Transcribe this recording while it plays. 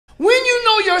When you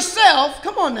know yourself,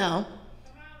 come on now,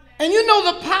 and you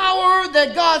know the power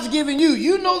that God's given you,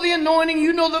 you know the anointing,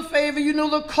 you know the favor, you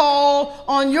know the call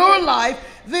on your life,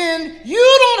 then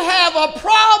you don't have a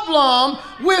problem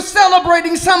with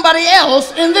celebrating somebody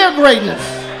else in their greatness.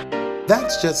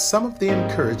 That's just some of the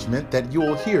encouragement that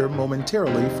you'll hear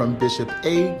momentarily from Bishop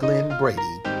A. Glenn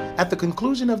Brady. At the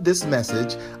conclusion of this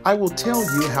message, I will tell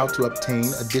you how to obtain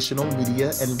additional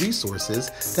media and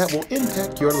resources that will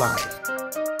impact your life.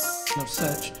 Of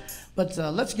such, but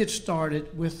let's get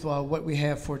started with what we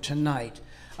have for tonight.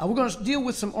 We're going to deal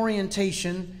with some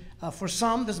orientation. For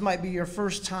some, this might be your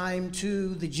first time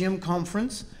to the gym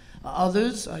conference.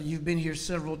 Others, you've been here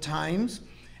several times.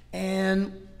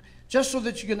 And just so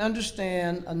that you can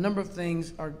understand a number of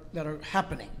things that are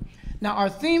happening. Now, our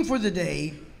theme for the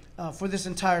day, for this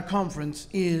entire conference,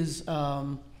 is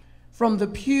from the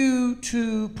pew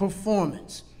to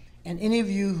performance. And any of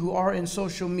you who are in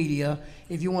social media,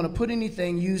 if you want to put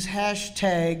anything, use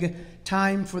hashtag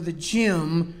time for the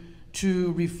gym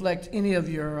to reflect any of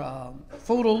your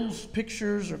photos,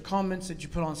 pictures, or comments that you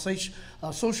put on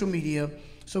social media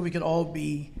so we could all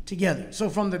be together.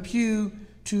 So from the pew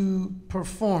to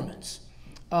performance.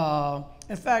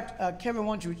 In fact, Kevin,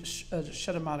 why don't you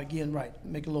shut them out again, right?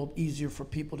 Make it a little easier for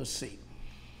people to see.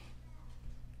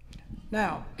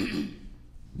 Now,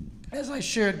 as I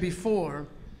shared before,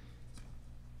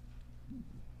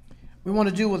 we want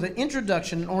to deal with an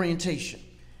introduction and orientation.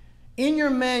 In your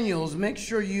manuals, make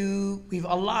sure we've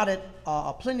allotted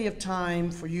plenty of time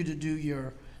for you to do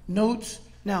your notes.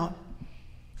 Now,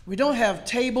 we don't have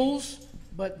tables,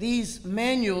 but these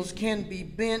manuals can be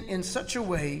bent in such a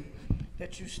way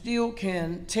that you still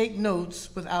can take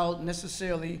notes without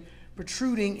necessarily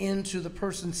protruding into the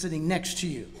person sitting next to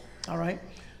you, all right?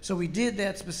 So we did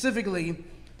that specifically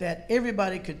that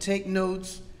everybody could take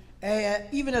notes,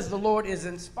 even as the Lord is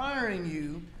inspiring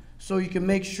you, so you can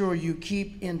make sure you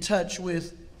keep in touch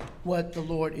with what the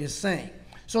Lord is saying.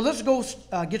 So let's go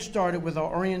get started with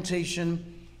our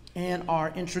orientation and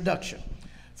our introduction.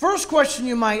 First question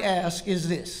you might ask is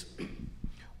this: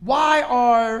 why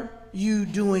are you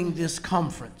doing this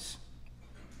conference?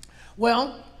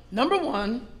 Well, number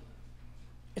one,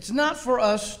 it's not for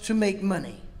us to make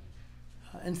money.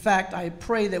 In fact, I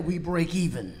pray that we break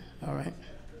even, all right?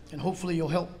 And hopefully you'll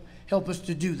help us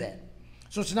to do that.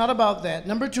 So it's not about that.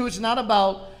 Number two, it's not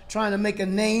about trying to make a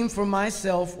name for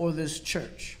myself or this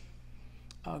church.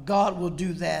 God will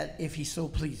do that if he so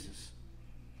pleases.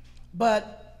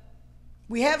 But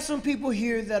we have some people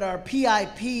here that are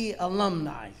PIP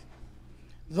alumni,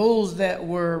 those that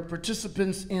were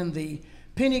participants in the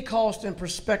Pentecost and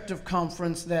Perspective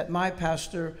Conference that my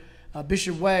pastor,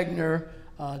 Bishop Wagner,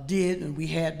 did, and we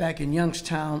had back in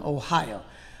Youngstown, Ohio.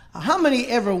 How many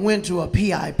ever went to a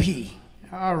PIP?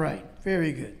 All right,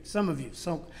 very good. Some of you.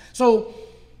 So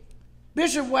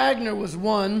Bishop Wagner was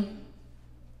one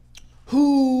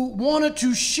who wanted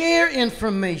to share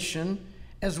information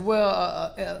as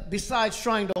well, besides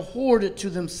trying to hoard it to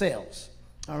themselves.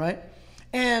 All right?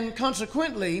 And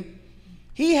consequently,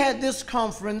 he had this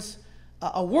conference,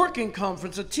 a working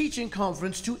conference, a teaching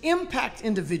conference to impact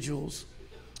individuals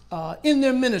in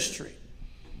their ministry.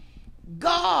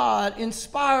 God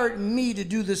inspired me to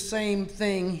do the same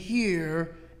thing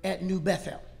here at New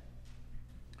Bethel.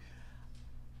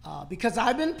 Because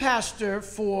I've been pastor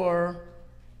for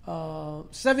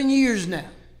 7 years now.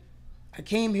 I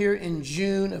came here in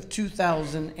June of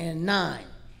 2009.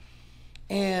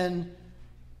 And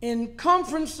in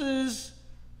conferences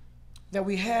that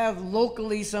we have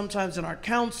locally, sometimes in our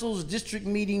councils, district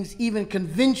meetings, even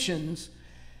conventions,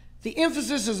 the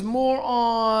emphasis is more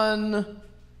on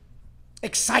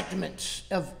excitement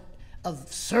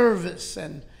of service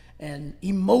and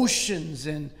emotions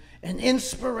and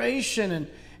inspiration,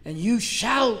 and you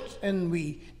shout and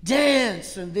we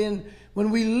dance, and then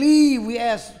when we leave we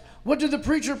ask, what did the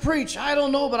preacher preach? I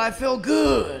don't know, but I felt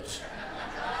good.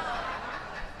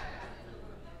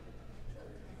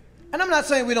 And I'm not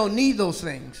saying we don't need those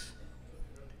things,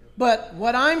 but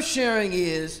what I'm sharing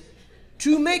is,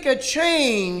 to make a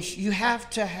change, you have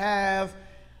to have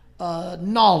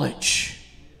knowledge.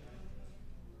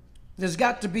 There's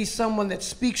got to be someone that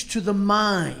speaks to the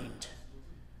mind,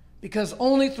 because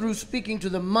only through speaking to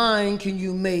the mind can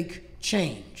you make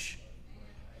change.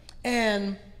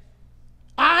 And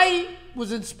I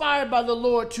was inspired by the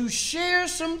Lord to share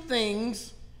some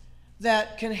things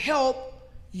that can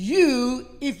help you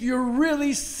if you're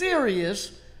really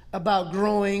serious about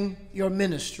growing your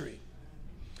ministry.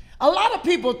 A lot of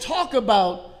people talk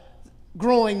about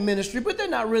growing ministry, but they're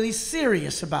not really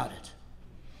serious about it.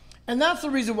 And that's the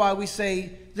reason why we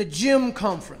say the gym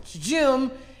conference.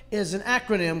 Gym is an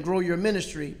acronym, Grow Your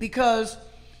Ministry, because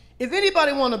if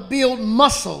anybody want to build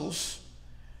muscles,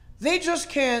 they just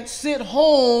can't sit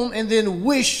home and then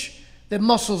wish that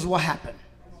muscles will happen.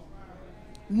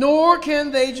 Nor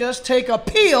can they just take a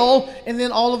pill and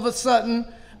then all of a sudden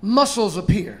muscles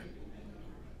appear.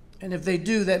 And if they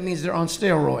do, that means they're on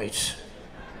steroids,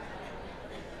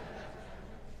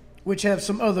 which have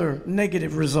some other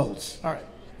negative results. All right.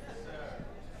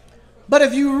 But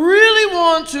if you really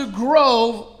want to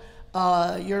grow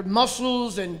your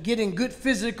muscles and get in good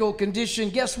physical condition,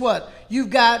 guess what? You've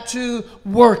got to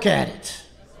work at it.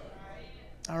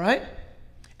 All right?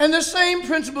 And the same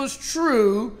principle is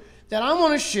true that I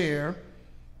want to share,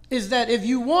 is that if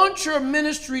you want your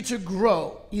ministry to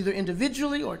grow, either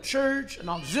individually or church, an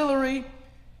auxiliary,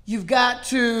 you've got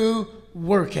to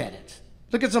work at it.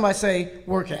 Look at somebody, say,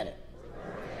 work at it.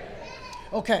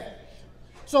 Okay.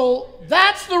 So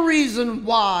that's the reason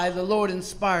why the Lord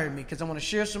inspired me, because I want to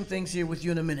share some things here with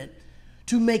you in a minute,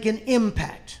 to make an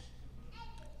impact.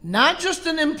 Not just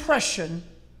an impression,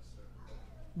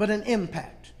 but an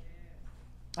impact.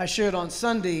 I shared on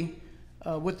Sunday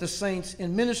with the saints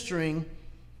in ministering,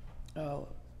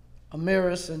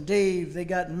 Amaris and Dave, they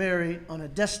got married on a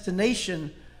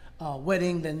destination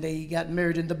wedding, then they got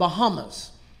married in the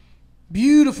Bahamas.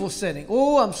 Beautiful setting.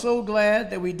 Oh, I'm so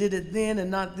glad that we did it then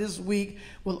and not this week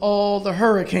with all the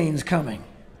hurricanes coming.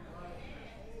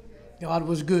 God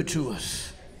was good to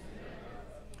us.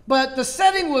 But the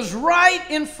setting was right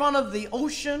in front of the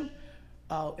ocean.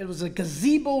 It was a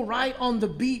gazebo right on the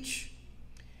beach.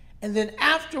 And then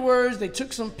afterwards, they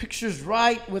took some pictures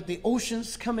right with the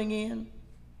oceans coming in.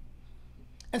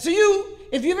 And so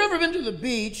if you've ever been to the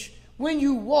beach, when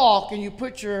you walk and you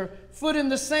put your foot in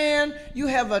the sand, you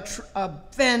have a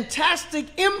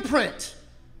fantastic imprint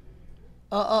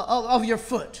of your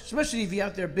foot, especially if you're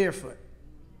out there barefoot.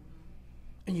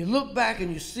 And you look back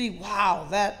and you see, wow,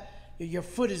 your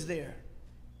foot is there.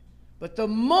 But the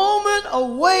moment a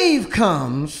wave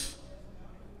comes,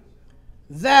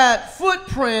 that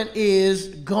footprint is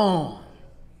gone,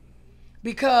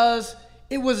 because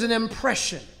it was an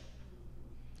impression.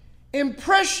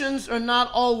 Impressions are not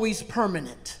always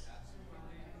permanent.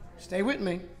 Stay with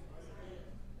me.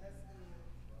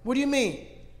 What do you mean?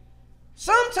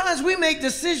 Sometimes we make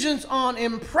decisions on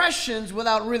impressions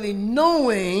without really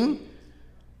knowing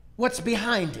what's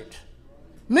behind it.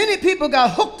 Many people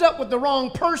got hooked up with the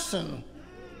wrong person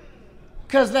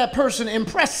because that person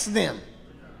impressed them.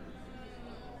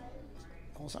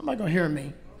 Oh, somebody gonna hear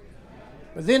me.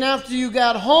 But then after you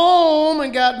got home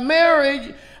and got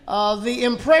married, the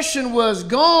impression was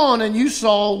gone and you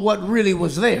saw what really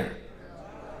was there.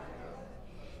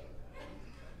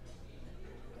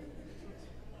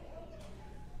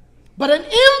 But an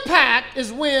impact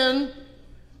is when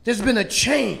there's been a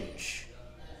change.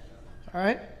 All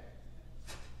right?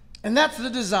 And that's the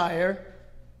desire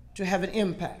to have an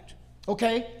impact.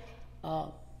 Okay?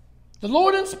 The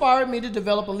Lord inspired me to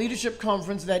develop a leadership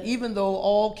conference that, even though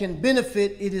all can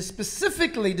benefit, it is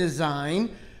specifically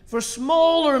designed for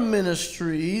smaller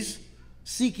ministries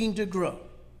seeking to grow.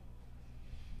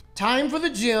 Time for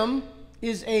the Gym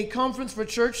is a conference for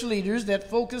church leaders that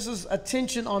focuses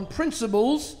attention on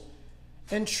principles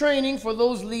and training for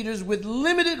those leaders with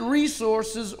limited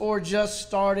resources or just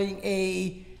starting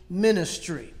a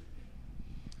ministry.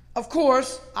 Of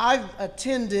course, I've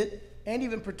attended and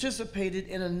even participated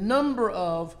in a number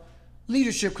of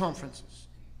leadership conferences.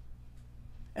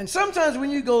 And sometimes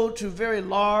when you go to very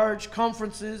large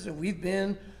conferences, and we've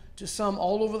been to some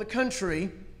all over the country,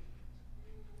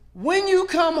 when you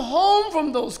come home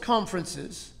from those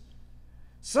conferences,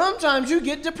 sometimes you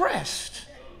get depressed.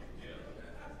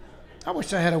 I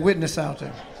wish I had a witness out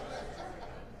there.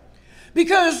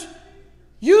 Because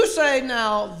you say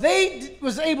now, they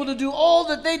was able to do all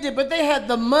that they did, but they had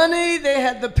the money, they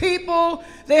had the people,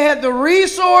 they had the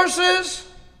resources.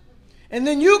 And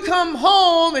then you come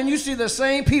home and you see the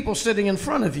same people sitting in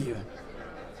front of you.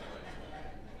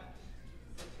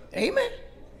 Amen.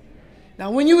 Now,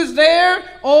 when you was there,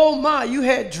 oh my, you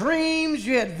had dreams,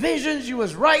 you had visions, you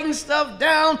was writing stuff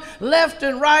down left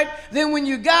and right. Then when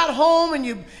you got home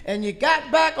and you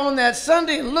got back on that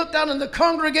Sunday and looked out in the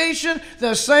congregation,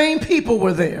 the same people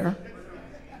were there.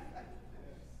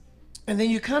 And then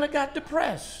you kind of got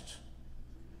depressed.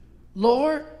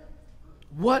 Lord,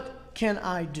 what can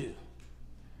I do?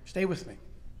 Stay with me.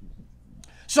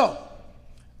 So,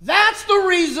 that's the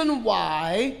reason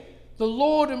why the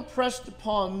Lord impressed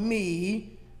upon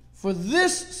me for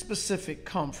this specific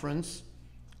conference,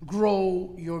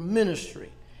 Grow Your Ministry.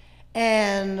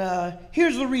 And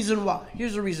here's the reason why.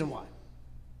 Here's the reason why.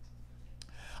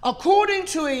 According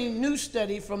to a new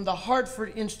study from the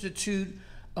Hartford Institute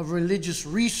of religious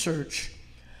research,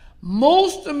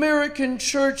 most American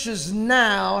churches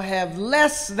now have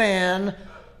less than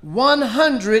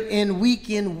 100 in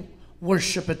weekend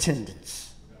worship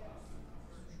attendance.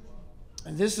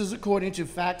 And this is according to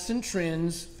Facts and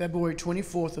Trends, February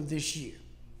 24th of this year.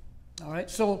 All right,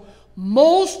 so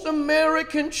most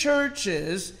American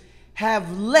churches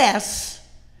have less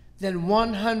than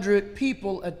 100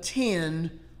 people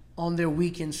attend on their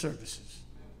weekend services.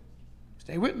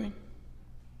 Stay with me.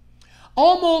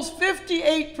 Almost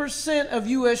 58% of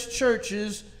U.S.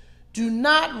 churches do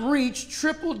not reach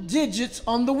triple digits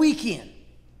on the weekend.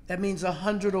 That means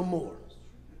 100 or more.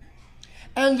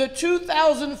 And the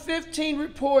 2015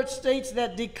 report states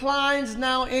that declines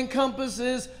now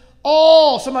encompasses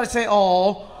all, somebody say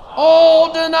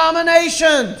all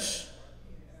denominations.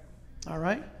 All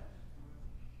right?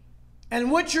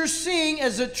 And what you're seeing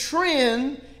as a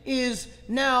trend is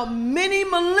now many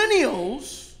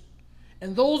millennials,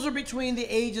 and those are between the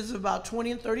ages of about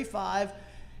 20 and 35,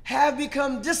 have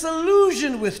become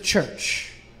disillusioned with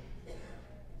church.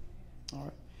 All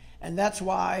right. And that's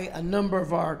why a number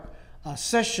of our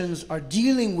sessions are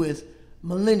dealing with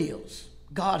millennials.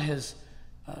 God has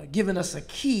given us a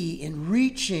key in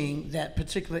reaching that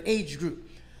particular age group.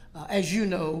 As you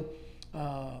know,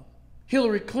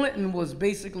 Hillary Clinton was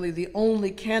basically the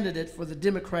only candidate for the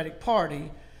Democratic Party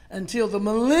until the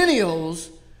millennials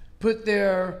put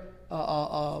their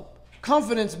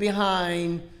confidence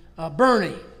behind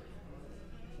Bernie.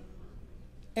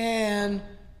 And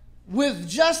with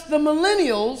just the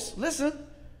millennials, listen,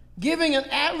 giving an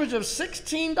average of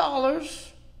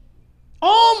 $16,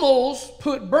 almost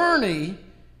put Bernie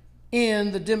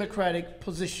in the Democratic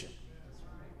position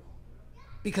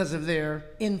because of their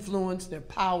influence, their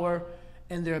power,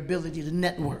 and their ability to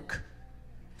network.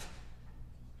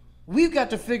 We've got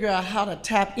to figure out how to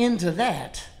tap into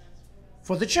that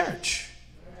for the church.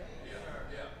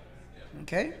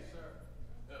 Okay?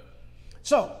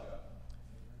 So,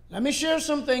 let me share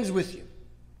some things with you.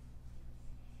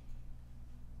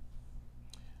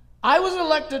 I was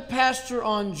elected pastor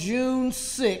on June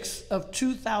 6th of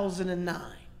 2009.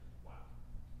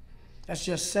 That's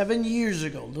just 7 years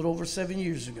ago, a little over 7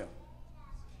 years ago.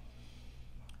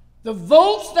 The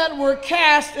votes that were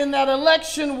cast in that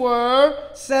election were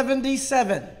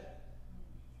 77.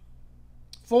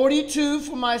 42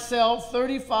 for myself,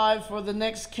 35 for the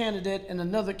next candidate, and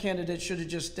another candidate should have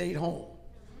just stayed home.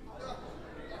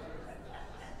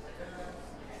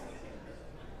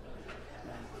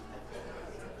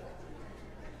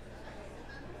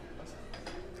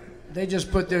 They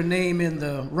just put their name in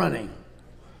the running.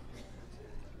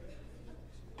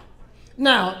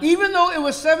 Now, even though it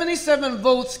was 77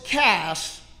 votes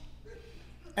cast,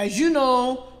 as you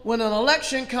know, when an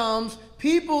election comes,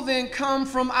 people then come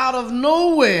from out of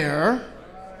nowhere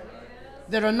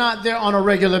that are not there on a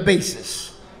regular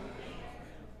basis.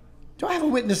 Do I have a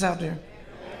witness out there?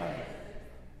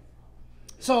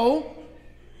 So,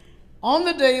 on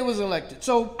the day it was elected,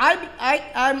 so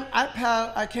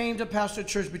I came to pastor a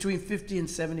church between 50 and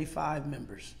 75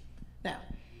 members. Now,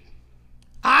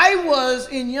 I was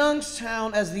in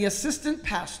Youngstown as the assistant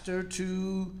pastor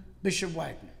to Bishop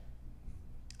Wagner.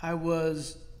 I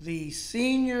was the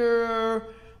senior,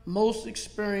 most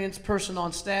experienced person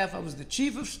on staff. I was the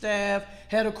chief of staff,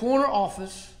 had a corner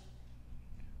office.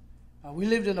 We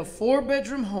lived in a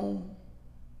 4-bedroom home.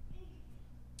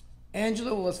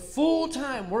 Angela was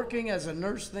full-time working as a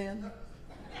nurse then.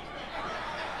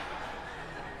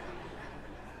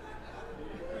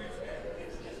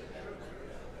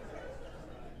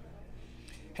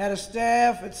 Had a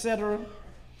staff, etc.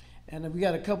 And we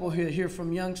got a couple here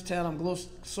from Youngstown. I'm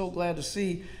so glad to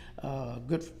see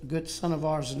good son of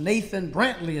ours, Nathan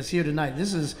Brantley, is here tonight.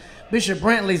 This is Bishop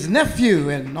Brantley's nephew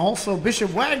and also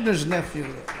Bishop Wagner's nephew,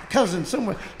 cousin,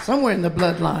 somewhere in the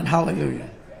bloodline. Hallelujah.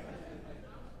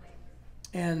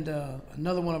 And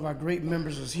another one of our great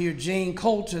members is here, Jane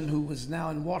Colton, who was now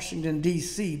in Washington,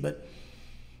 D.C. But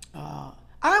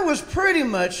I was pretty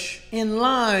much in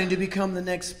line to become the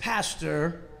next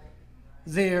pastor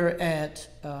there at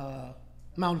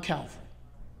Mount Calvary.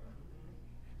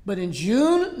 But in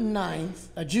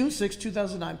June 6,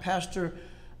 2009,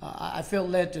 I felt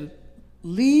led to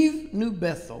leave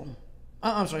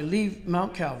leave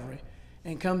Mount Calvary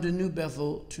and come to New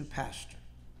Bethel to pastor.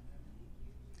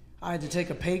 I had to take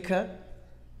a pay cut.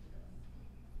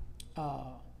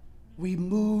 We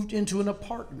moved into an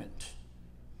apartment,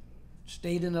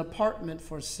 stayed in an apartment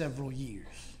for several years.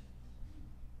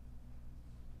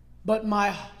 But my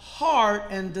heart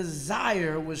and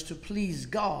desire was to please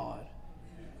God.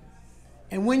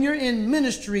 And when you're in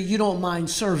ministry, you don't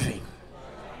mind serving.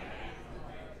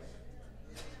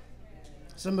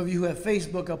 Some of you who have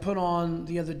Facebook, I put on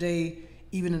the other day,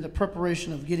 even in the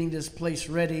preparation of getting this place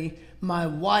ready, my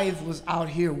wife was out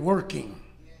here working.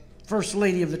 First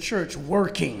lady of the church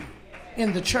working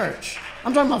in the church.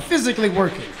 I'm talking about physically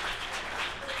working.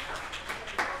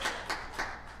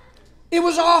 It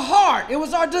was our heart. It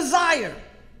was our desire.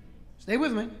 Stay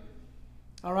with me.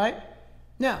 All right?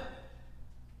 Now,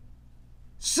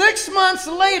 6 months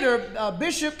later,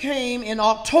 Bishop came in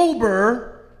October,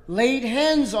 laid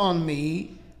hands on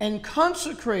me, and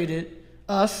consecrated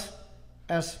us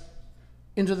as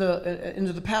into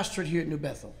the pastorate here at New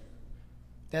Bethel.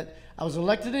 That I was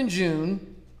elected in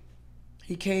June.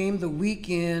 He came the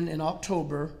weekend in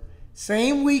October.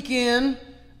 Same weekend,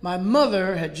 my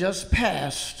mother had just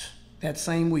passed that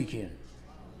same weekend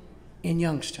in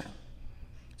Youngstown.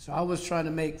 So I was trying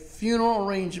to make funeral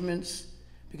arrangements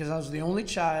because I was the only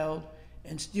child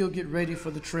and still get ready for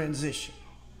the transition.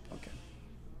 Okay.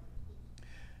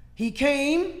 He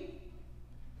came,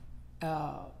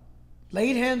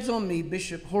 laid hands on me.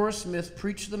 Bishop Horace Smith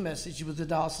preached the message. He was the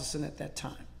diocesan at that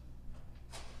time.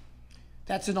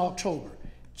 That's in October.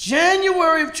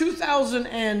 January of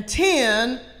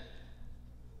 2010,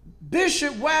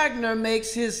 Bishop Wagner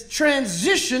makes his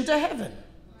transition to heaven.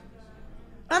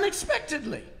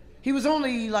 Unexpectedly. He was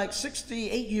only like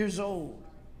 68 years old.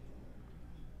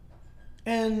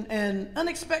 And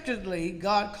unexpectedly,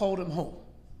 God called him home.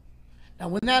 Now,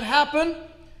 when that happened,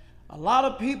 a lot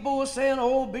of people were saying,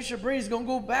 oh, Bishop Brady's going to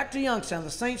go back to Youngstown.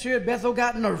 The saints here at Bethel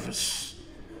got nervous.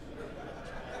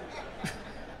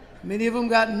 Many of them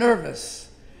got nervous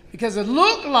because it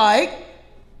looked like,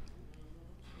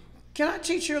 can I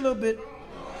teach you a little bit?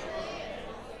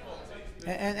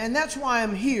 And that's why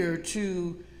I'm here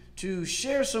to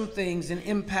share some things and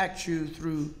impact you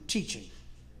through teaching.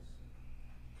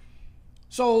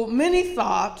 So many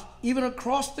thought, even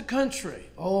across the country,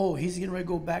 oh, he's getting ready to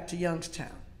go back to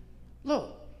Youngstown.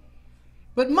 Look,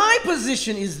 but my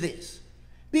position is this.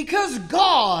 Because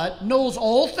God knows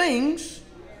all things,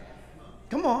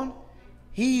 come on,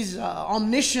 he's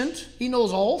omniscient, he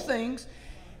knows all things.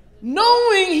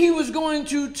 Knowing he was going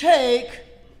to take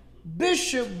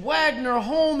Bishop Wagner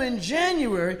home in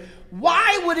January,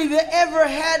 why would he have ever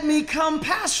had me come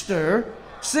pastor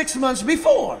 6 months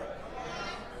before?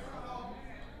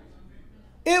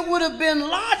 It would have been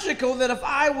logical that if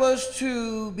I was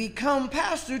to become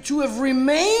pastor, to have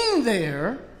remained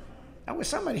there. I wish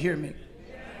somebody hear me.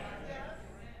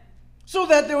 So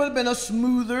that there would have been a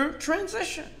smoother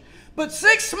transition. But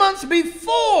 6 months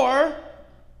before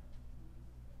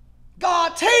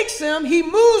God takes him, he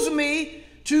moves me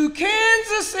to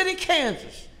Kansas City,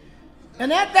 Kansas.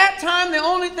 And at that time, the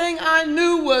only thing I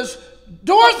knew was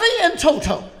Dorothy and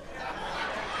Toto.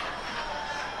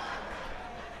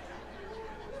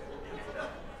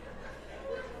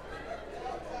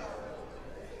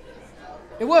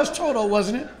 It was Toto,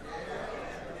 wasn't it?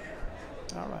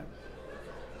 All right.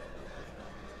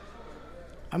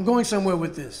 I'm going somewhere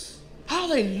with this.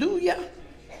 Hallelujah.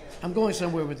 I'm going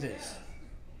somewhere with this.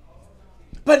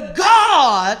 But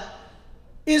God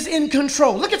is in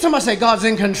control. Look at somebody say, God's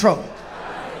in control.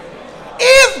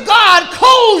 If God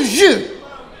calls you,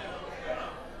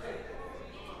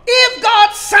 if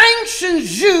God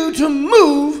sanctions you to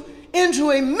move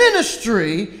into a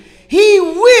ministry, he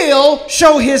will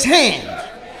show his hand.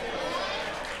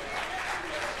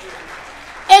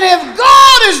 And if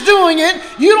God is doing it,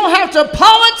 you don't have to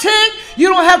politic. You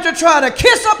don't have to try to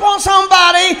kiss up on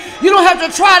somebody. You don't have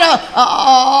to try to,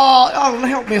 oh,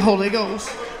 help me, Holy Ghost.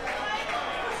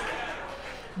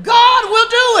 God will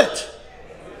do it.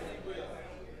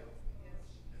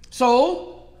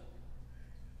 So,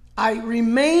 I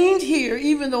remained here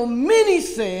even though many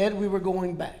said we were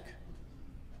going back.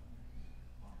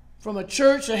 From a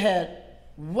church that had,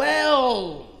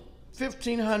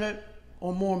 1,500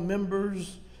 or more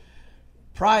members,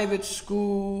 private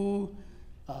school,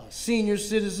 senior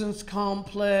citizens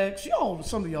complex. Y'all,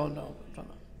 some of y'all know.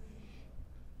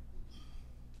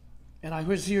 And I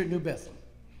was here at New Bethel.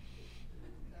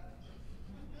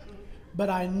 But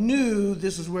I knew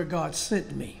this is where God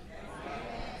sent me.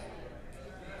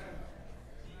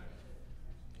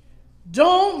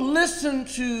 Don't listen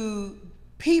to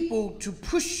people to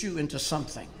push you into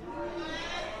something.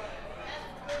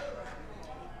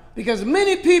 Because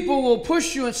many people will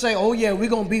push you and say, oh yeah, we're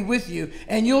going to be with you.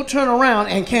 And you'll turn around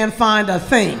and can't find a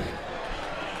thing.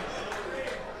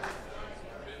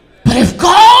 But if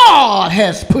God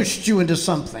has pushed you into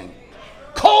something,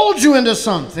 called you into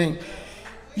something,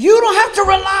 you don't have to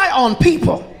rely on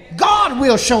people. God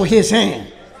will show his hand.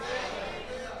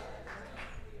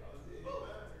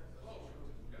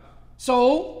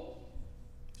 So,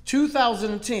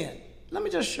 2010. Let me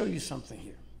just show you something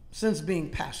here. since being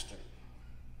pastor.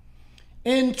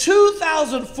 In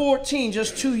 2014,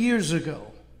 just 2 years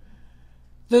ago,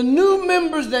 the new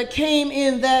members that came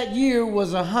in that year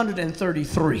was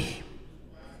 133.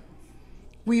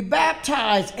 We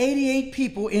baptized 88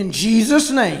 people in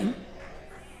Jesus' name,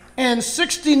 and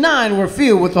 69 were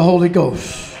filled with the Holy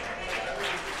Ghost.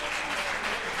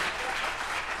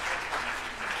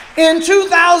 In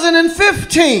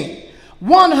 2015,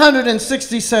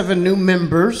 167 new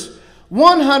members,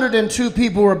 102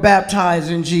 people were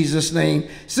baptized in Jesus' name,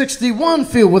 61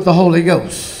 filled with the Holy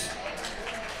Ghost.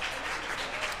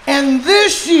 And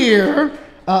this year,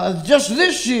 just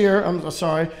this year,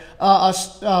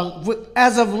 as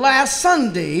of last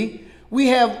Sunday, we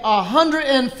have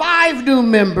 105 new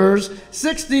members,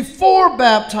 64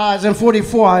 baptized, and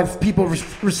 45 people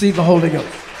received the Holy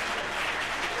Ghost.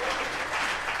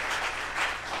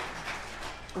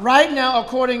 Right now,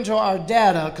 according to our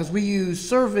data, because we use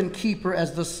Servant Keeper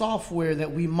as the software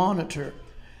that we monitor,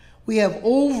 we have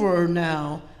over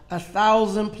now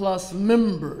 1,000+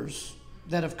 members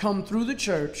that have come through the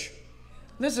church.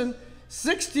 Listen,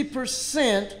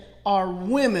 60% are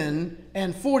women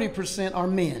and 40% are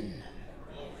men.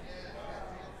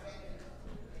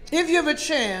 If you have a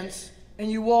chance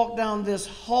and you walk down this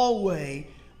hallway,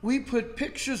 we put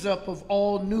pictures up of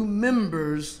all new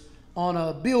members on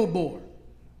a billboard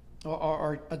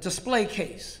or a display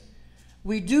case.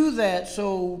 We do that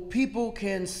so people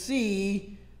can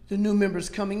see the new members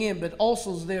coming in, but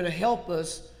also is there to help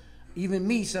us, even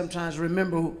me sometimes,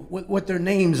 remember what their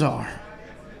names are.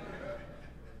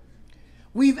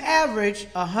 We've averaged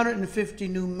 150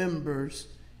 new members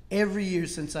every year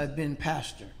since I've been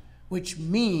pastor, which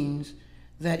means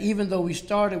that even though we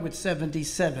started with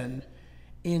 77,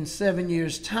 in 7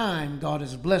 years' time, God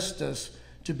has blessed us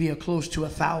to be close to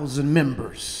 1,000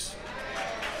 members.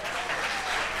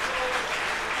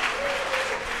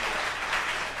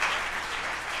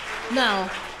 Now,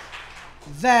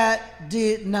 that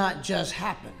did not just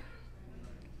happen.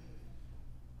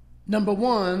 Number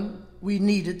one, we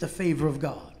needed the favor of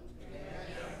God.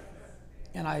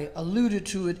 And I alluded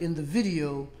to it in the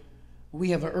video.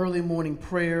 We have an early morning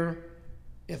prayer.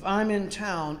 If I'm in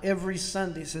town every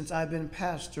Sunday since I've been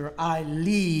pastor, I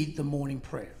lead the morning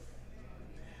prayer.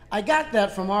 I got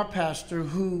that from our pastor,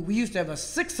 who we used to have a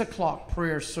 6 o'clock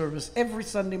prayer service every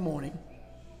Sunday morning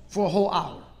for a whole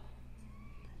hour.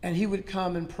 And he would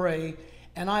come and pray,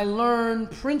 and I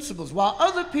learned principles. While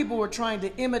other people were trying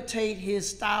to imitate his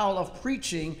style of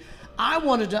preaching, I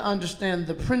wanted to understand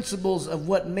the principles of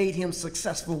what made him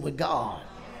successful with God.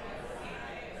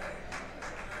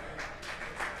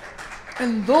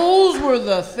 And those were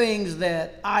the things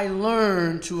that I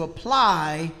learned to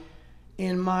apply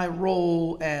in my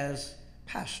role as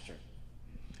pastor.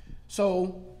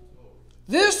 So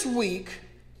this week,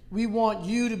 we want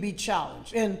you to be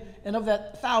challenged. And of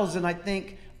that 1,000, I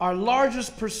think our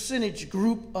largest percentage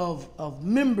group of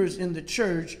members in the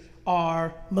church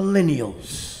are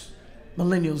millennials.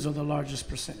 Millennials are the largest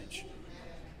percentage.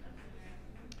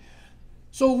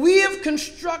 So we have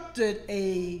constructed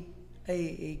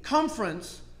a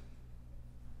conference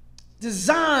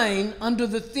designed under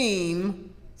the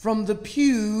theme From the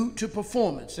Pew to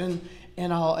Performance. And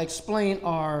I'll explain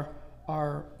our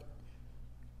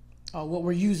what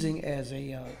we're using as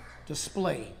a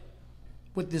display,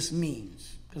 what this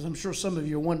means. Because I'm sure some of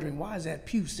you are wondering, why is that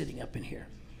pew sitting up in here?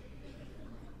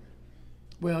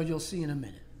 Well, you'll see in a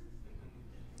minute.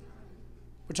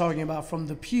 We're talking about from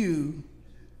the pew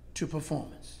to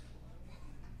performance.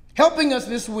 Helping us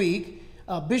this week,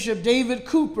 Bishop David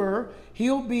Cooper.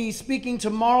 He'll be speaking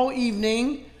tomorrow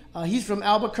evening. He's from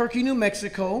Albuquerque, New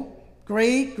Mexico.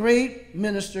 Great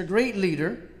minister, great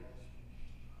leader.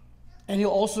 And he'll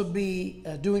also be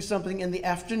doing something in the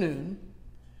afternoon.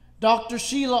 Dr.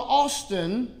 Sheila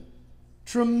Austin,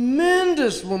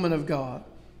 tremendous woman of God,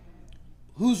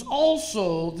 who's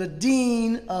also the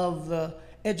dean of the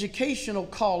Educational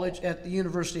College at the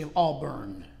University of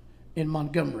Auburn in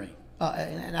Montgomery,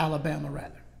 in Alabama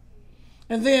rather.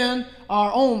 And then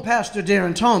our own Pastor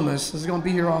Darren Thomas is going to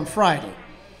be here on Friday.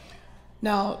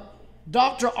 Now,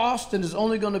 Dr. Austin is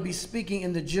only going to be speaking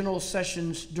in the general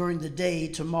sessions during the day,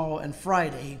 tomorrow and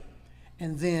Friday.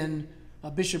 And then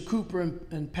Bishop Cooper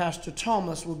and Pastor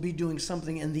Thomas will be doing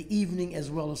something in the evening as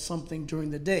well as something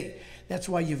during the day. That's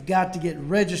why you've got to get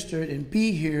registered and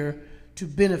be here to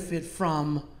benefit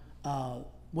from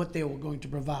what they were going to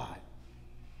provide.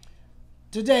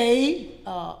 Today,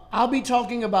 I'll be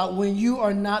talking about when you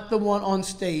are not the one on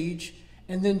stage.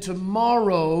 And then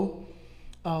tomorrow,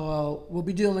 we'll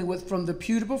be dealing with From the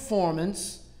Pew to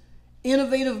Performance,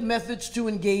 innovative methods to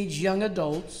engage young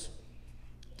adults.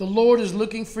 The Lord is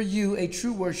looking for you, a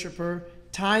true worshiper.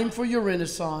 Time for your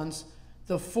renaissance.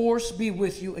 The force be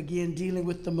with you, again, dealing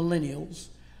with the millennials.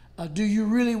 Do you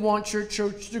really want your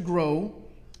church to grow?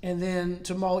 And then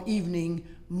tomorrow evening,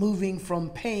 moving from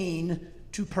pain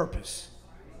to purpose.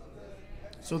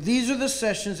 So these are the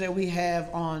sessions that we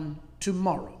have on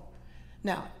tomorrow.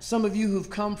 Now, some of you who've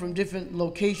come from different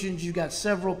locations, you got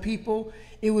several people.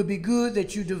 It would be good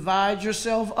that you divide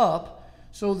yourself up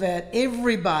so that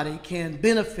everybody can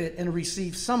benefit and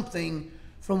receive something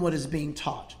from what is being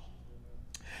taught.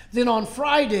 Then on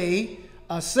Friday,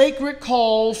 sacred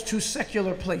calls to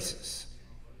secular places.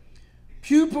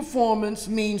 Pew performance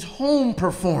means home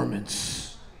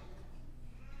performance.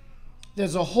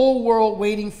 There's a whole world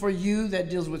waiting for you that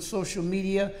deals with social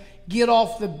media. Get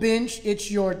off the bench.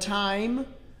 It's your time.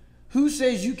 Who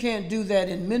says you can't do that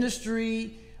in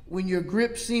ministry? When your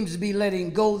grip seems to be letting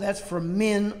go, that's for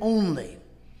men only.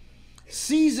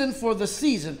 Season for the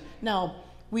season. Now,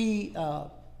 we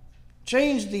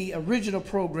changed the original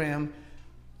program.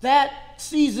 That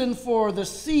season for the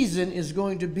season is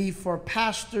going to be for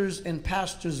pastors and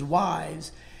pastors'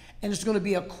 wives. And it's going to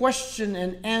be a question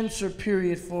and answer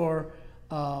period for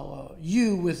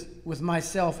you with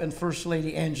myself and First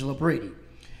Lady Angela Brady.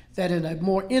 That in a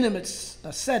more intimate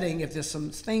setting, if there's some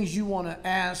things you want to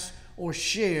ask or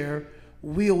share,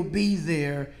 we'll be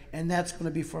there, and that's going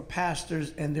to be for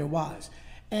pastors and their wives.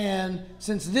 And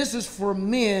since this is for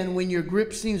men, when your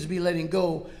grip seems to be letting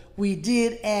go, we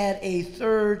did add a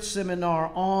third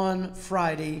seminar on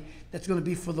Friday that's going to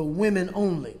be for the women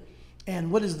only.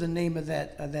 And what is the name of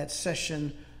that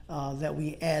session that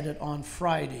we added on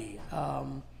Friday?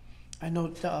 I know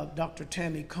Dr.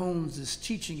 Tammy Combs is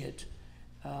teaching it,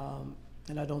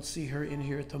 and I don't see her in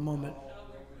here at the moment.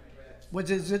 What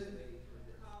is it?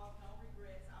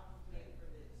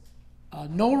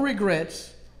 No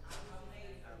regrets.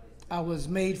 I was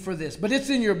made for this. But it's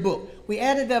in your book. We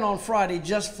added that on Friday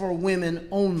just for women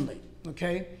only.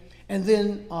 Okay? And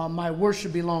then my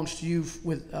worship belongs to you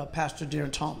with Pastor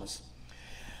Darren Thomas.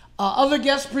 Other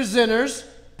guest presenters,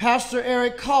 Pastor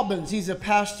Eric Cobbins. He's a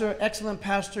pastor, excellent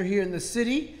pastor here in the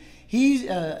city. He's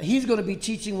going to be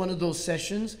teaching one of those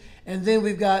sessions. And then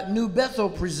we've got New Bethel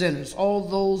presenters. All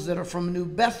those that are from New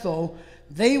Bethel,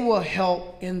 they will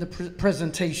help in the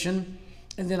presentation.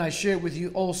 And then I shared with you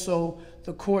also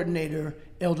the coordinator,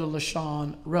 Elder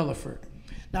LaShawn Relaford.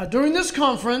 Now, during this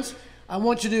conference, I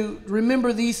want you to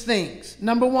remember these things.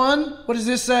 Number one, what does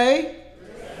this say?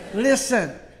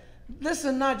 Listen.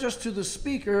 Listen not just to the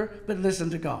speaker, but listen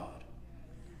to God.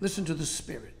 Listen to the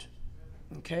Spirit.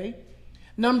 Okay?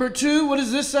 Number two, what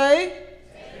does this say?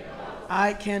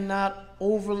 I cannot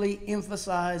overly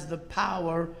emphasize the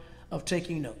power of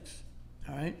taking notes.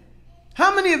 All right?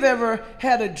 How many have ever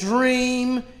had a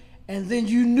dream and then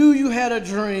you knew you had a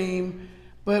dream,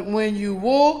 but when you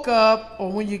woke up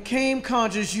or when you came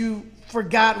conscious, you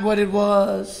forgot what it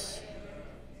was?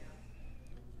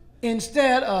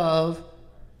 Instead of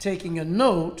taking a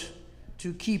note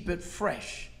to keep it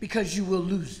fresh, because you will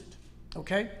lose it.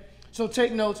 Okay? So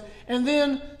take notes. And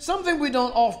then something we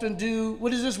don't often do,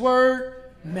 what is this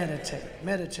word? Meditate.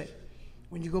 Meditate.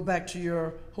 When you go back to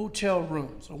your hotel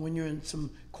rooms or when you're in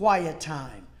some quiet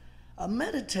time,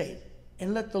 meditate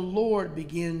and let the Lord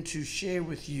begin to share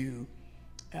with you,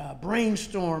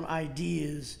 brainstorm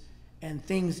ideas and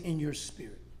things in your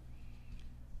spirit.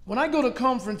 When I go to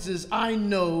conferences, I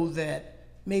know that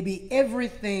maybe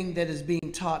everything that is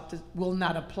being taught will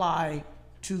not apply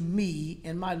to me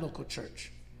in my local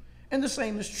church. And the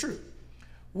same is true.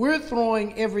 We're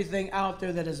throwing everything out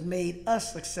there that has made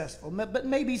us successful, but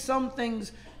maybe some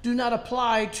things do not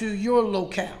apply to your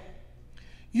locale.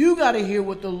 You got to hear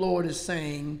what the Lord is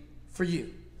saying for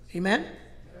you. Amen?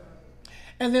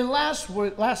 And then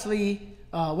lastly,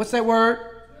 what's that word?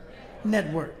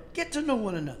 Network. Get to know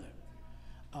one another.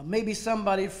 Maybe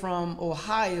somebody from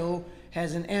Ohio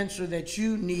has an answer that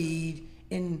you need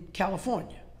in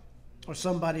California, or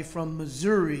somebody from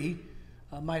Missouri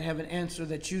might have an answer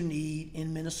that you need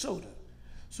in Minnesota.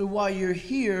 So while you're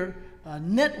here,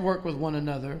 network with one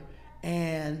another,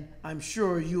 and I'm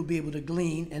sure you'll be able to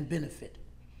glean and benefit.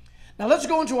 Now let's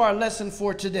go into our lesson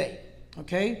for today,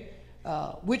 okay?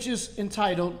 Which is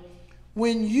entitled,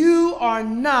 When You Are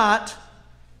Not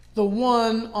the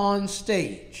One on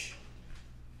Stage.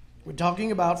 We're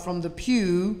talking about from the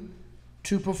pew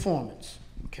to performance,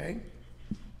 okay?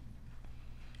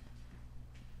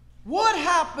 What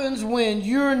happens when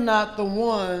you're not the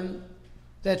one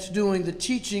that's doing the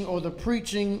teaching or the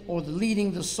preaching or the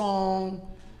leading the song?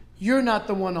 You're not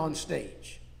the one on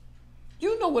stage.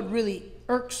 You know what really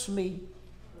irks me?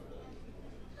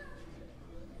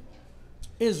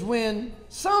 is when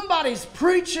somebody's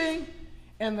preaching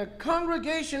and the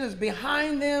congregation is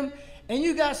behind them, and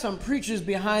you got some preachers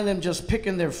behind them just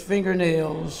picking their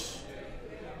fingernails,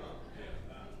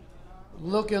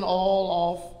 looking all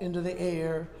off into the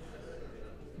air,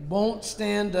 won't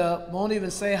stand up, won't even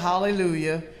say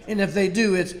hallelujah, and if they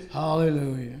do, it's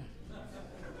hallelujah.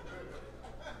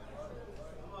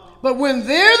 But when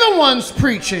they're the ones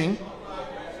preaching,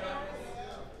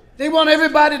 they want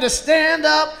everybody to stand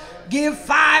up, give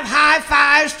 5 high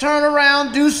fives, turn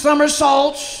around, do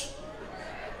somersaults.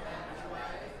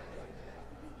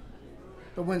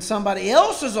 But when somebody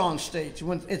else is on stage,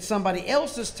 when it's somebody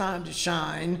else's time to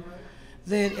shine,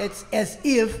 then it's as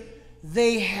if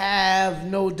they have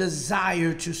no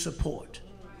desire to support.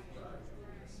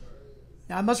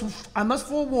 Now, I must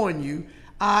forewarn you,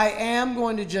 I am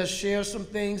going to just share some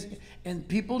things, and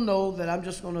people know that I'm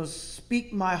just going to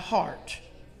speak my heart.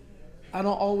 I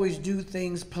don't always do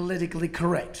things politically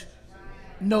correct.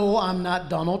 No, I'm not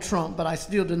Donald Trump, but I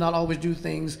still do not always do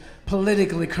things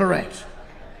politically correct.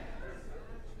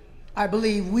 I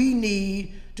believe we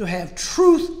need to have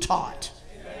truth taught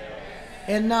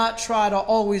and not try to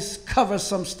always cover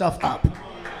some stuff up.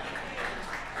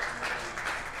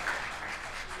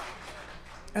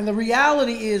 And the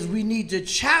reality is we need to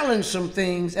challenge some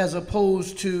things as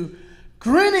opposed to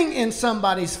grinning in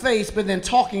somebody's face but then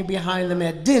talking behind them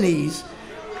at Denny's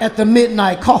at the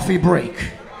midnight coffee break.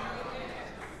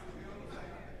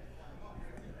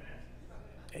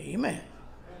 Amen.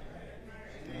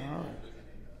 All right.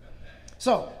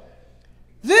 So,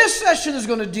 this session is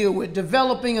going to deal with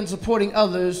developing and supporting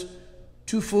others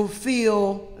to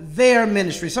fulfill their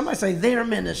ministry. Somebody say their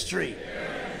ministry.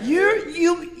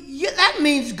 That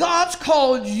means God's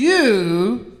called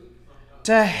you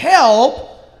to help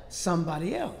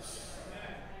somebody else.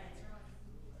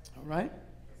 All right?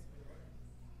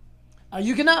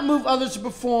 You cannot move others to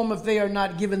perform if they are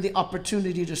not given the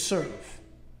opportunity to serve.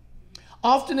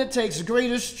 Often it takes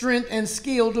greater strength and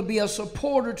skill to be a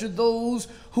supporter to those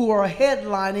who are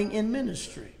headlining in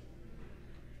ministry.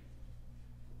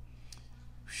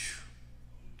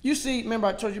 You see, remember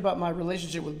I told you about my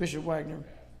relationship with Bishop Wagner.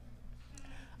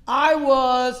 I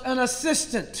was an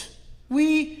assistant.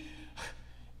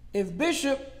 If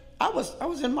Bishop, I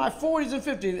was in my 40s and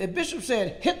 50s. If Bishop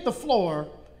said, hit the floor,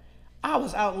 I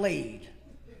was outlaid.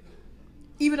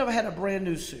 Even if I had a brand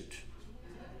new suit.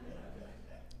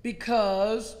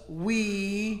 Because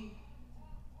we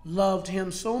loved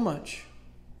him so much,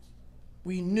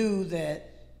 we knew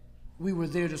that we were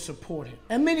there to support him.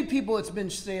 And many people, it's been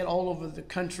said all over the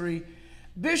country,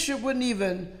 Bishop wouldn't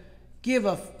even give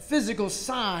a physical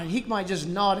sign. He might just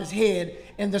nod his head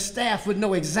and the staff would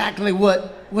know exactly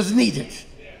what was needed.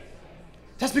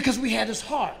 That's because we had his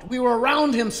heart. We were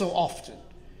around him so often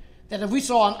that if we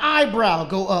saw an eyebrow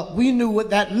go up, we knew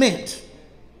what that meant.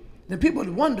 Then people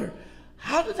would wonder,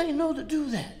 how did they know to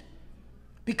do that?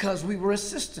 Because we were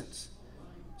assistants.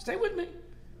 Stay with me.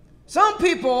 Some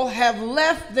people have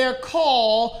left their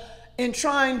call in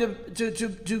trying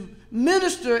to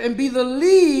minister and be the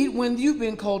lead when you've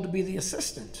been called to be the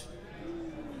assistant.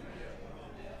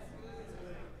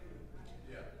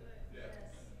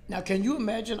 Now, can you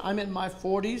imagine? I'm in my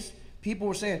 40s. People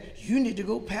were saying, you need to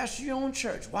go pastor your own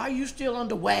church. Why are you still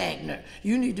under Wagner?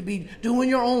 You need to be doing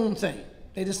your own thing.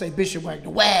 They just say Bishop Wagner.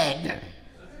 Wagner.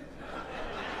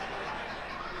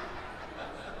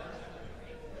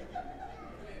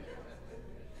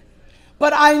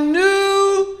 But I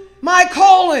knew my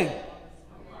calling.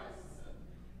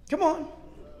 Come on.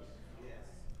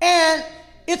 And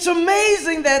it's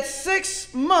amazing that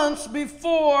 6 months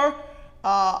before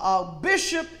a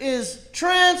bishop is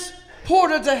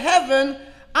transported to heaven,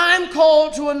 I'm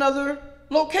called to another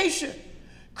location.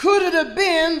 Could it have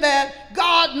been that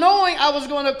God, knowing I was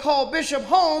going to call Bishop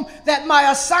home, that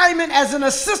my assignment as an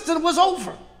assistant was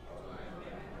over?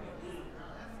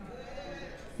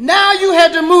 Now you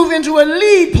had to move into a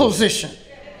lead position.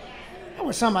 I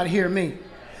want somebody to hear me.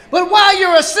 But while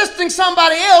you're assisting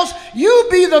somebody else, you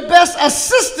be the best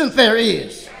assistant there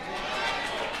is.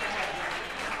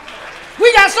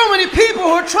 We got so many people who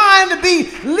are trying to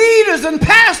be leaders and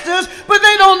pastors, but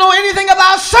they don't know anything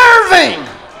about serving.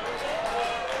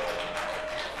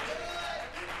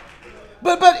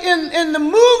 But in the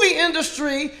movie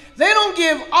industry, they don't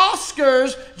give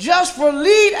Oscars just for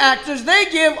lead actors. They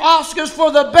give Oscars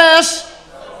for the best.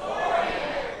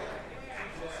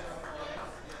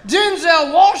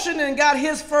 Denzel Washington got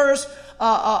his first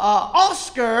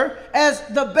Oscar as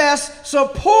the best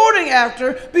supporting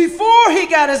actor before he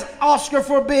got his Oscar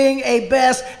for being a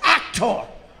best actor.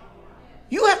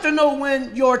 You have to know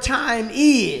when your time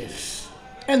is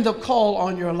and the call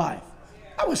on your life.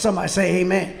 I wish somebody say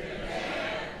amen.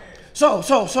 So,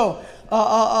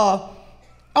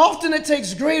 often it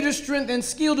takes greater strength and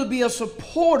skill to be a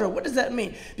supporter. What does that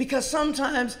mean? Because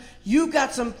sometimes you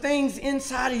got some things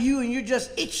inside of you and you're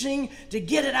just itching to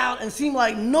get it out and seem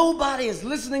like nobody is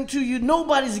listening to you.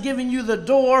 Nobody's giving you the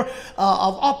door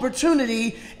of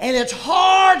opportunity. And it's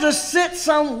hard to sit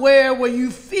somewhere where you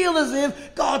feel as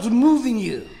if God's moving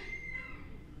you.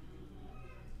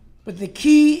 But the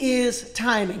key is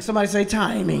timing. Somebody say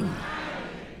timing.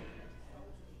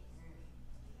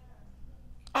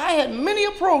 I had many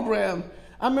a program.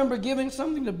 I remember giving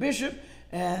something to Bishop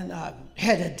and I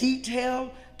had a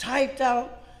detail typed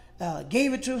out,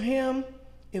 gave it to him.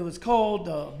 It was called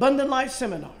Abundant Life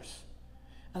Seminars.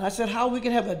 And I said how we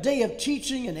can have a day of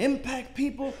teaching and impact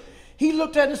people. He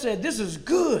looked at it and said, this is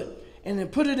good. And then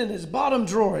put it in his bottom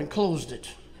drawer and closed it.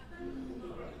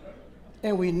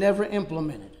 And we never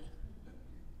implemented it.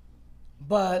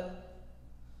 But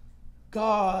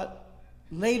God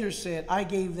later said, I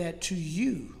gave that to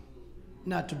you,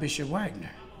 not to Bishop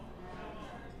Wagner.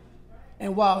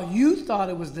 And while you thought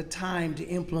it was the time to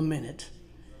implement it,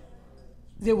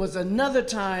 there was another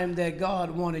time that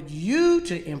God wanted you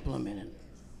to implement it.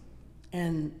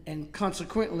 And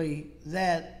consequently,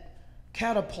 that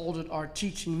catapulted our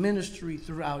teaching ministry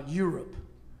throughout Europe,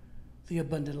 the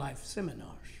Abundant Life Seminars.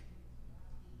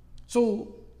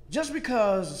 So just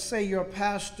because, say, your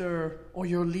pastor or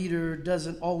your leader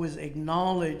doesn't always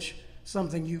acknowledge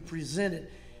something you presented,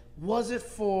 was it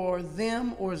for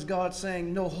them, or is God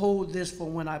saying, no, hold this for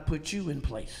when I put you in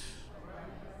place?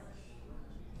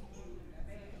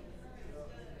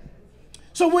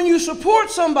 So when you support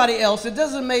somebody else, it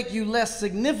doesn't make you less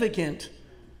significant.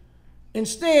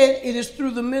 Instead, it is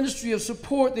through the ministry of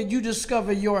support that you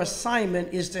discover your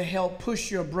assignment is to help push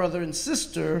your brother and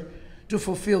sister to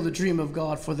fulfill the dream of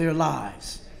God for their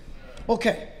lives.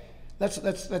 Okay,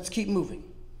 let's keep moving.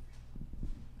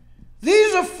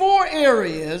 These are 4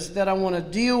 areas that I want to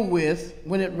deal with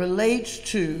when it relates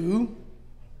to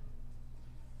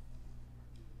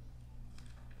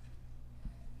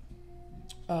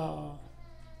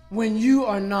when you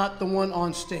are not the one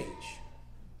on stage.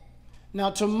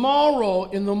 Now, tomorrow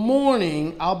in the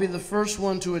morning, I'll be the first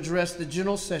one to address the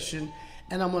general session,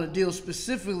 and I'm going to deal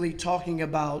specifically talking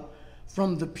about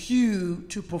from the pew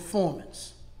to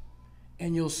performance.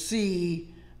 And you'll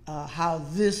see how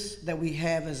this that we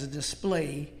have as a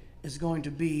display is going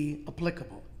to be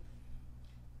applicable.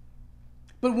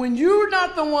 But when you're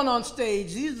not the one on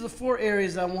stage, these are the 4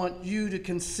 areas I want you to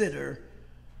consider.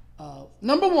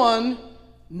 Number 1,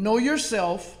 know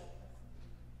yourself.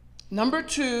 Number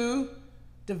 2,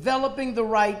 developing the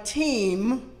right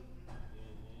team.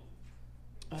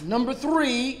 Number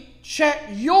 3, check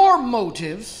your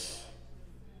motives.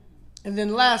 And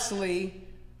then lastly,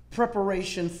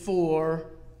 preparation for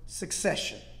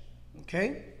succession.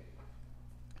 Okay?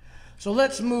 So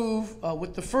let's move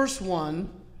with the first one,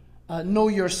 know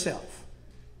yourself.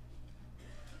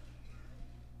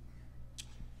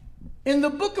 In the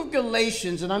book of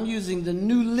Galatians, and I'm using the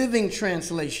New Living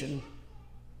Translation,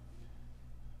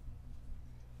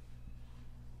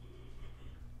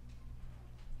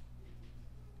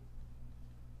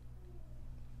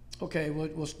 okay,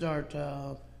 we'll start.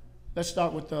 Let's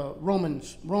start with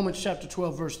Romans chapter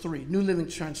 12, verse 3, New Living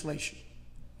Translation.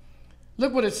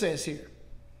 Look what it says here.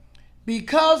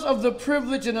 Because of the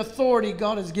privilege and authority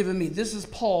God has given me, this is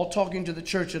Paul talking to the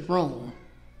church at Rome,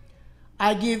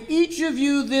 I give each of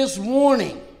you this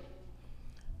warning.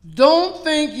 Don't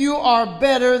think you are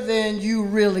better than you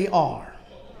really are.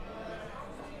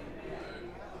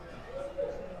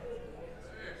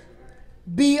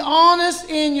 Be honest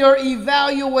in your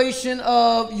evaluation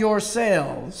of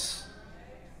yourselves,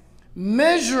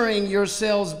 measuring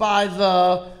yourselves by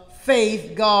the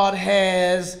faith God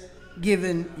has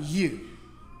given you.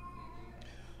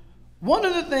 One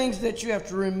of the things that you have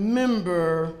to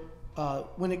remember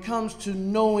when it comes to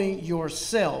knowing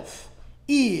yourself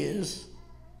is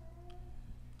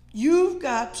you've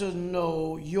got to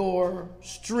know your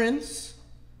strengths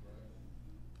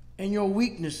and your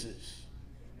weaknesses.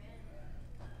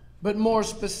 But more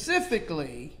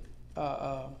specifically,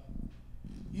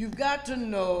 you've got to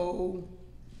know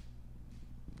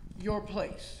your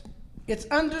place. It's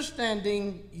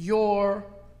understanding your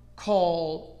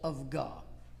call of God.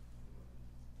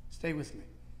 Stay with me.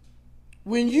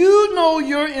 When you know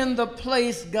you're in the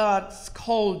place God's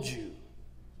called you,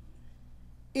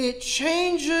 it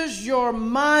changes your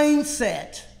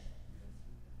mindset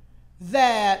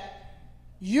that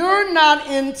you're not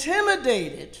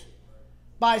intimidated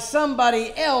by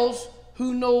somebody else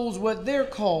who knows what their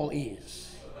call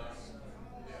is.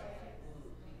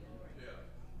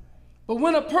 But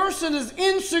when a person is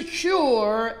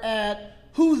insecure at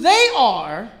who they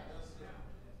are,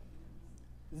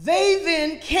 they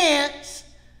then can't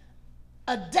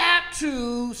adapt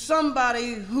to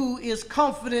somebody who is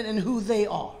confident in who they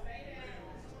are.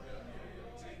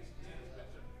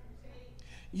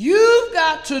 You've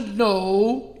got to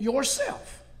know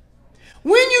yourself.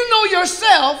 When you know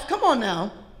yourself, come on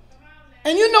now,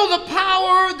 and you know the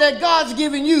power that God's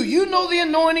given you, you know the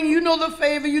anointing, you know the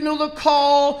favor, you know the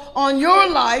call on your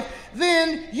life,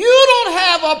 then you don't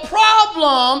have a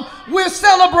problem with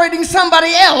celebrating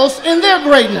somebody else in their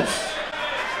greatness.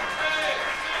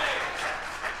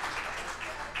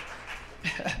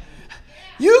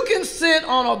 You can sit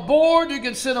on a board, you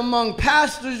can sit among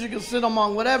pastors, you can sit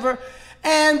among whatever,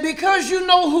 and because you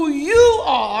know who you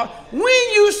are,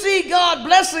 when you see God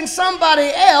blessing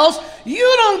somebody else,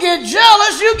 you don't get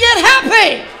jealous, you get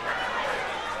happy.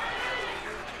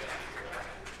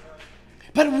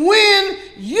 But when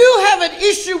you have an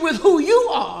issue with who you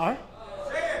are,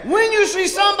 when you see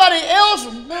somebody else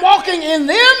walking in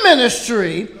their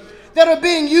ministry that are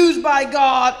being used by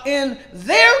God in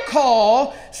their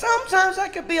call, sometimes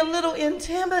that could be a little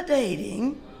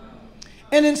intimidating.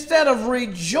 And instead of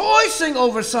rejoicing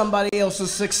over somebody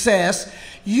else's success,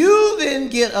 you then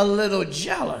get a little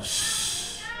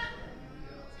jealous.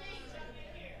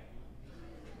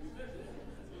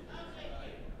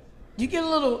 You get a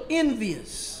little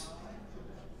envious.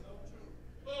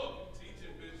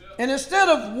 And instead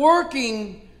of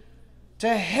working to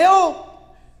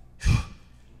help,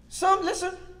 sometimes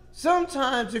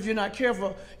if you're not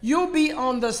careful, you'll be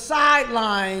on the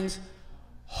sidelines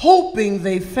hoping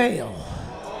they fail.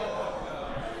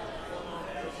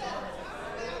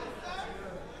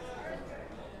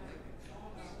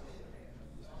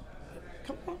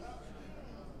 Come on.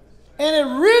 And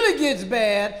it really gets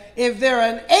bad if they're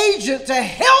an agent to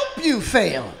help you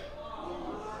fail.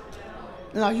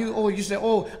 Now you say,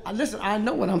 listen, I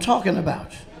know what I'm talking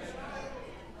about.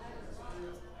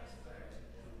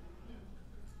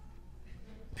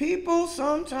 People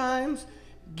sometimes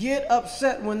get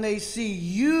upset when they see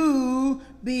you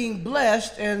being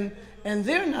blessed and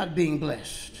they're not being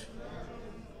blessed.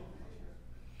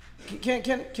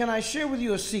 Can I share with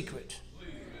you a secret?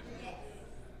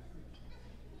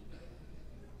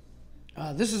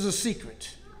 This is a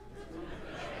secret.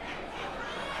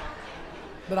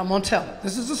 But I'm going to tell it.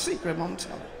 This is a secret, I'm going to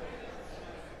tell it.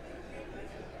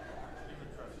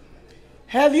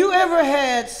 Have you ever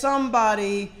had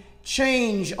somebody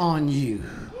change on you?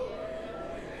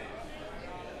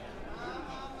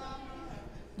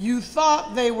 You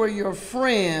thought they were your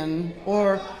friend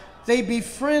or they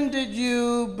befriended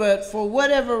you, but for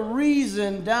whatever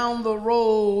reason down the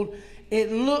road,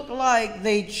 it looked like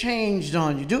they changed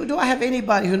on you. Do I have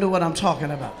anybody who know what I'm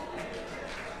talking about?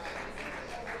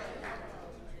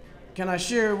 Can I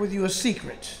share with you a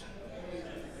secret?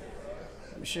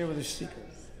 Let me share with you a secret.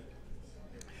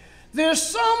 There's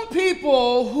some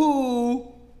people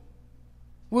who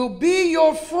will be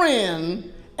your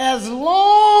friend as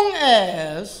long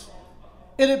as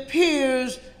it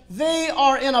appears they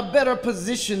are in a better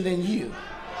position than you.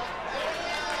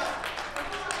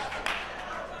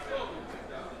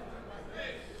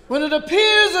 When it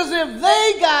appears as if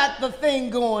they got the thing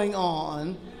going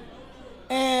on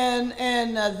and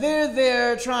they're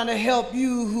there trying to help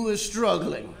you who is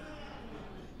struggling.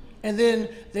 And then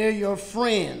they're your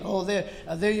friend, or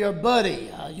they're your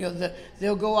buddy.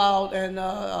 They'll go out and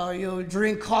you'll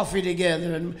drink coffee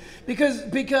together, and because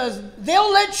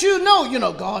they'll let you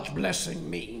know, God's blessing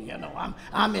me.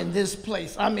 I'm in this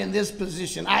place, I'm in this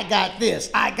position. I got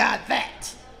this, I got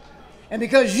that. And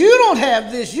because you don't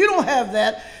have this, you don't have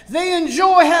that, they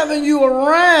enjoy having you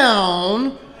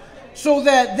around so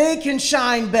that they can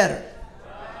shine better.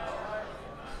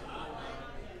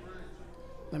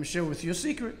 Let me share with you a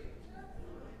secret.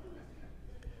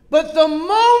 But the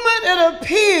moment it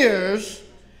appears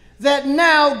that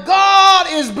now God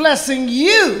is blessing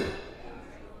you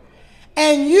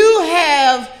and you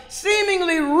have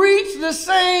seemingly reached the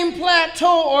same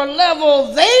plateau or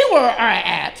level they were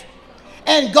at,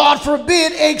 and God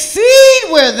forbid exceed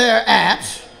where they're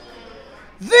at,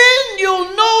 then you'll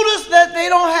notice that they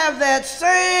don't have that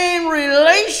same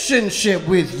relationship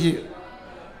with you.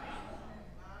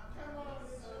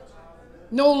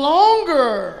 No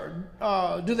longer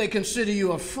do they consider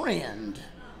you a friend.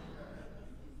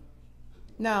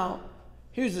 Now,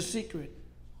 here's the secret.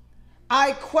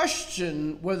 I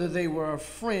question whether they were a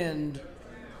friend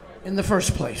in the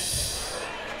first place.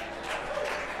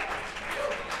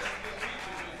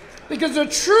 Because a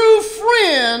true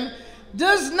friend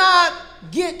does not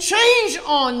get change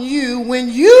on you when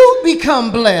you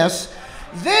become blessed.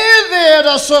 They're there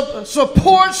to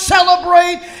support,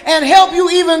 celebrate, and help you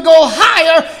even go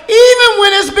higher, even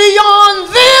when it's beyond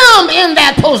them in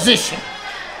that position.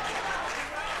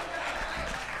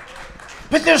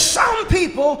 But there's some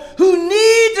people who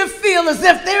need to feel as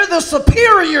if they're the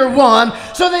superior one,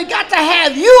 so they got to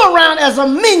have you around as a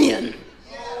minion.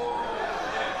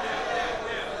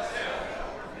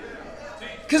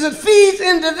 Because it feeds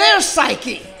into their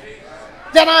psyche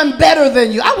that I'm better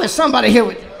than you. I wish somebody here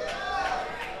would.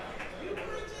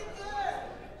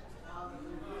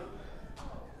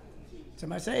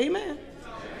 Somebody say amen.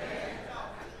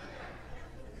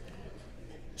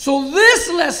 So this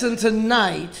lesson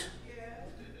tonight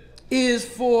is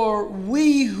for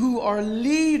we who are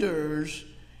leaders,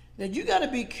 that you got to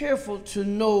be careful to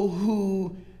know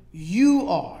who you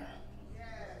are.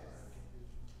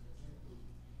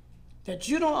 That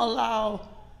you don't allow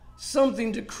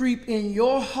something to creep in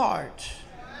your heart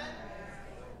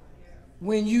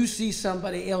when you see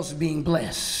somebody else being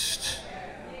blessed.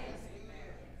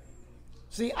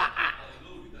 See,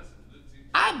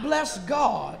 I bless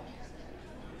God.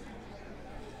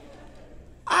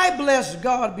 I bless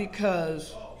God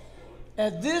because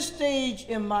at this stage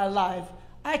in my life,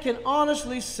 I can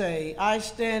honestly say I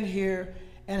stand here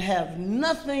and have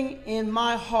nothing in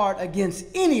my heart against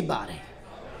anybody.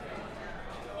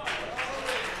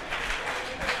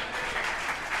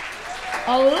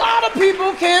 A lot of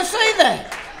people can't say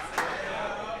that.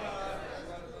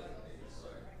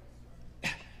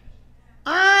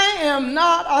 I am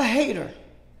not a hater.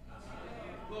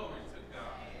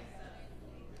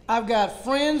 I've got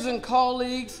friends and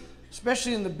colleagues,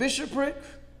 especially in the bishopric.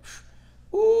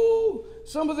 Ooh,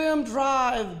 some of them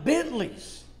drive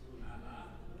Bentleys.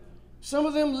 Some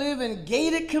of them live in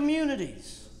gated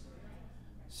communities.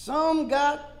 Some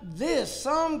got this,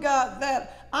 some got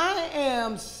that. I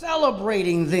am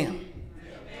celebrating them.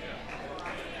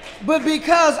 But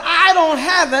because I don't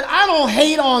have it, I don't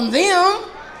hate on them.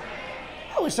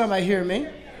 I wish somebody hear me.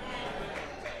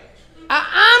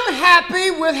 I'm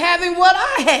happy with having what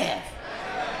I have.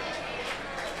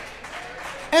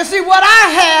 And see, what I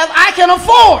have, I can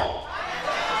afford.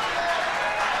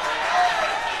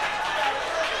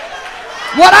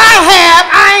 What I have,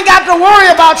 I ain't got to worry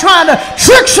about trying to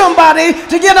trick somebody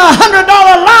to get a $100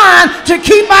 line to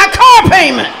keep my car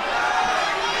payment.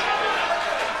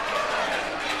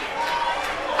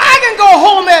 I can go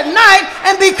home at night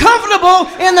and be comfortable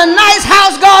in the nice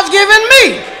house God's given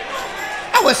me.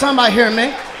 I wish somebody hear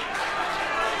me.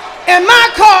 And my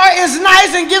car is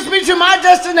nice and gets me to my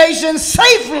destination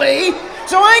safely,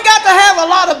 so I ain't got to have a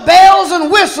lot of bells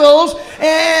and whistles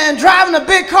and driving a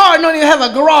big car and don't even have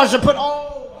a garage to put all.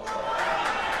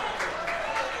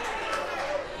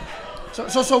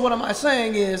 So what am I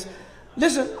saying is,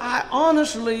 listen, I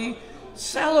honestly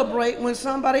celebrate when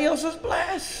somebody else is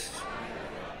blessed.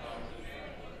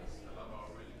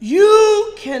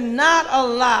 You cannot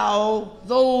allow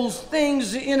those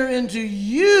things to enter into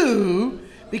you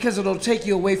because it'll take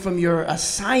you away from your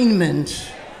assignment.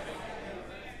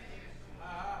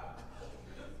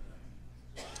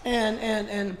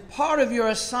 And part of your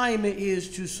assignment is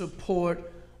to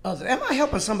support others. Am I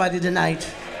helping somebody tonight?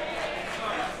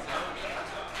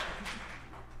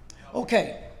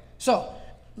 Okay, so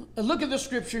look at the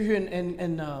scripture here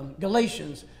in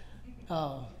Galatians.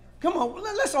 Come on,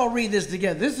 let's all read this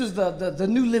together. This is the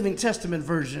New Living Testament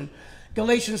version.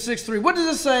 Galatians 6:3. What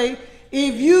does it say?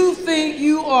 If you think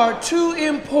you are too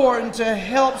important to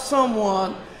help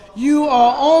someone, you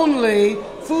are only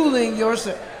fooling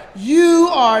yourself. You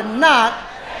are not.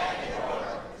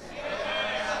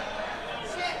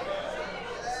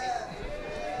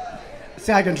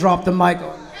 See, I can drop the mic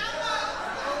on.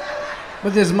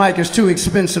 But this mic is too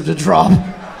expensive to drop.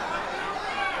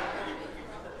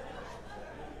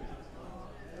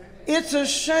 It's a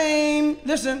shame,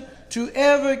 listen, to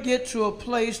ever get to a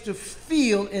place to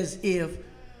feel as if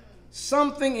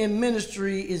something in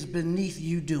ministry is beneath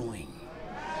you doing.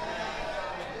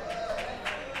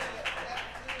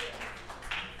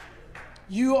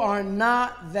 You are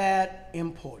not that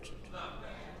important.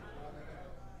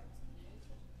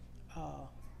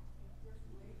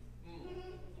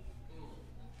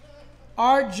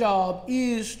 Our job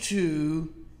is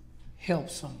to help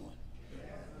someone.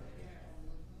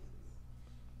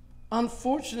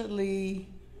 Unfortunately,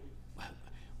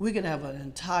 we can have an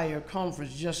entire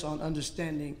conference just on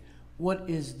understanding what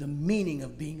is the meaning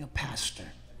of being a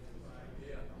pastor.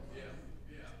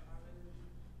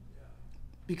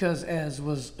 Because as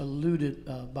was alluded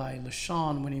by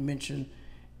LaShawn when he mentioned,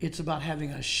 it's about having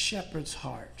a shepherd's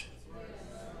heart.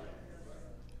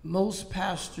 Most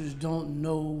pastors don't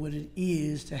know what it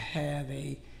is to have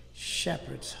a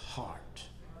shepherd's heart.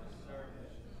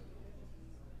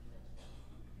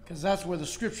 Because that's where the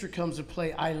scripture comes to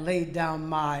play. I laid down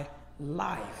my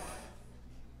life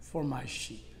for my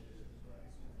sheep.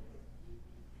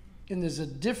 And there's a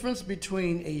difference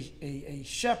between a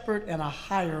shepherd and a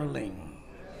hireling.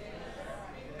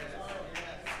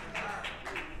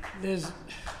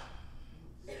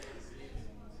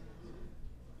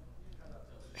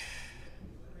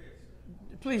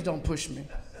 Please don't push me.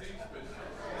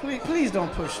 Please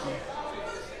don't push me.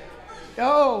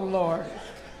 Oh, Lord.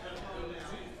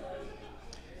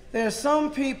 There's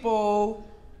some people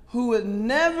who would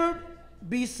never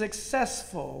be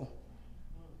successful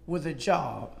with a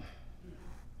job,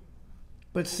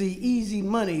 but see easy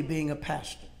money being a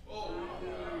pastor.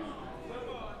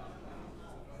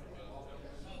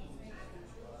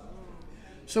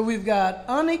 So we've got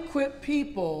unequipped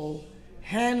people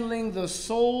handling the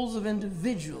souls of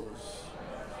individuals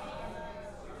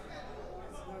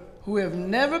who have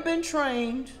never been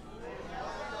trained,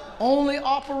 only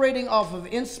operating off of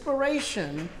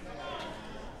inspiration,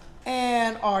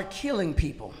 and are killing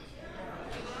people.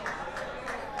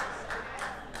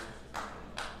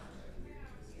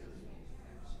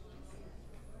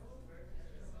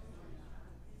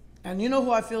 And you know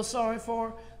who I feel sorry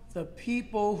for? The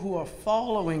people who are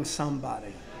following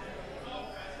somebody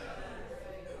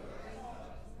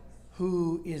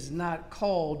who is not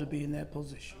called to be in that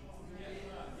position.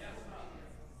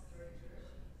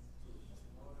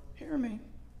 Hear me.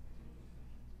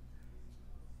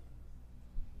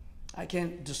 I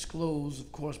can't disclose,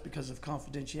 of course, because of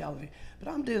confidentiality, but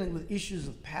I'm dealing with issues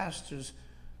of pastors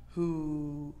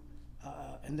who,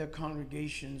 in their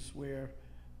congregations where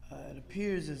it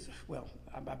appears as, well,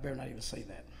 I better not even say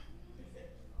that.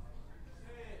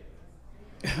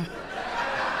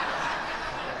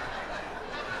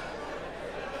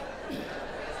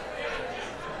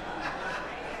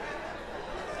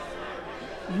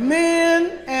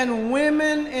 Men and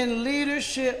women in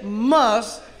leadership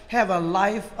must have a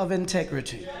life of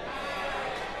integrity.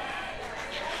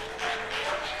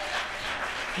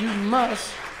 You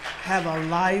must have a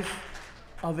life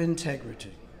of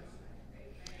integrity.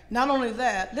 Not only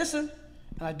that, listen,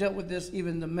 and I dealt with this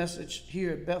even in the message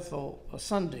here at Bethel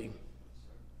Sunday.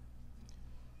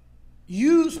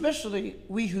 You, especially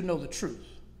we who know the truth,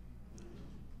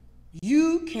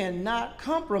 you cannot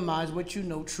compromise what you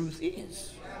know truth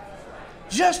is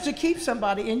just to keep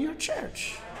somebody in your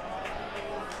church.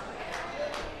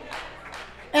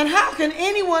 And how can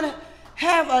anyone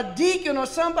have a deacon or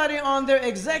somebody on their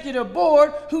executive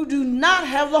board who do not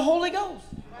have the Holy Ghost,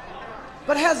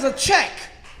 but has a check?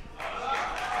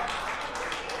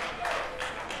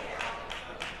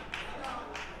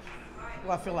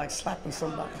 Well, I feel like slapping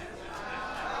somebody.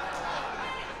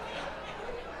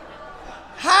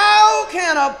 How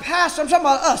can a pastor, I'm talking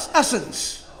about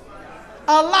us,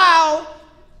 allow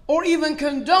or even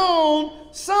condone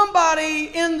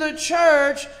somebody in the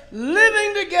church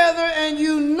living together and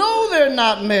you know they're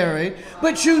not married,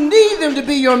 but you need them to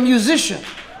be your musician?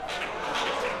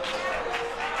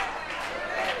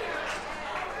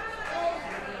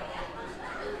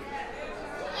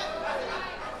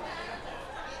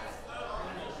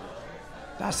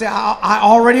 I say, I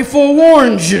already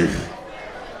forewarned you.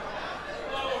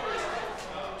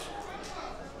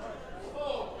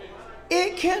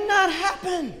 It cannot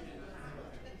happen.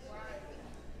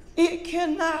 It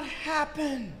cannot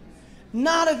happen.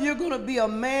 Not if you're going to be a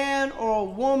man or a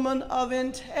woman of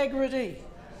integrity.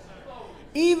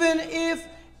 Even if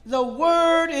the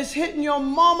word is hitting your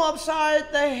mama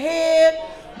upside the head,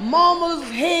 mama's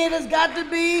head has got to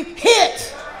be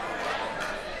hit.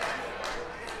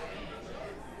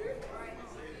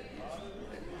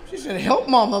 She said, help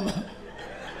mama.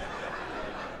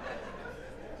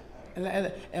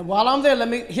 And while I'm there, let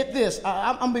me hit this.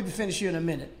 I'm going to be finished here in a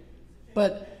minute.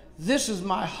 But this is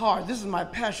my heart. This is my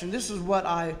passion. This is what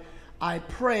I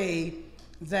pray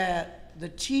that the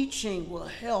teaching will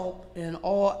help in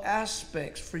all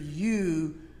aspects for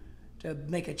you to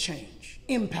make a change,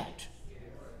 impact.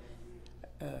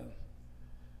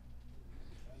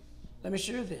 Let me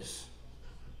share this.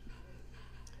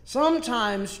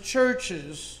 Sometimes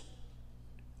churches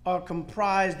are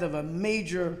comprised of a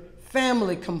major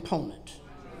family component.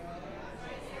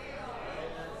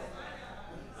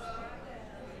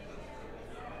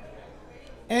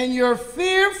 And you're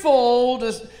fearful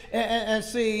to, and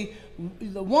see,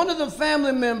 one of the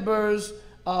family members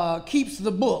keeps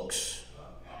the books.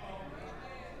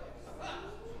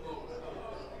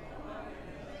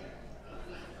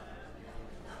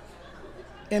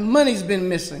 And money's been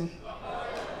missing.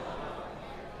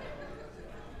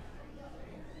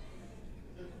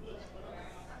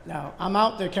 Now, I'm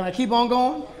out there. Can I keep on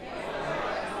going?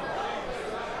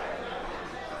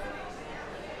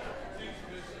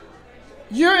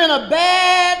 You're in a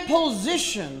bad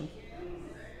position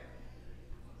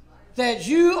that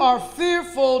you are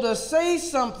fearful to say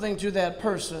something to that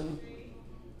person,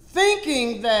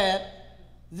 thinking that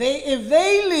if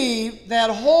they leave,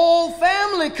 that whole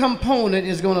family component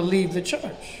is going to leave the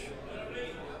church.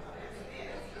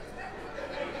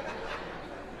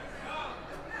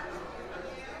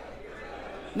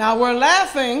 Now we're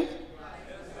laughing,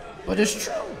 but it's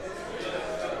true.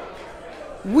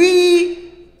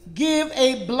 We give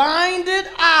a blinded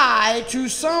eye to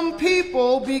some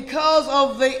people because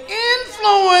of the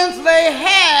influence they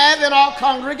have in our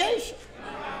congregation.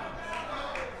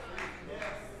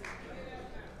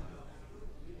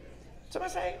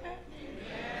 Somebody say amen.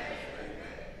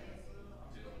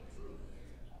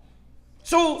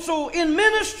 So in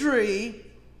ministry,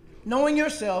 knowing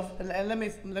yourself, and let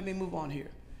me move on here.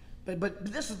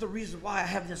 But this is the reason why I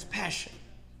have this passion.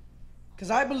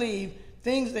 Because I believe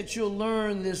things that you'll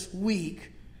learn this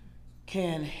week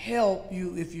can help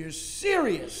you if you're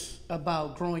serious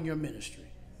about growing your ministry.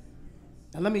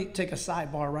 Now let me take a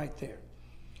sidebar right there.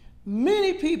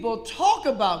 Many people talk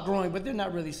about growing, but they're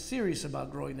not really serious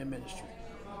about growing their ministry.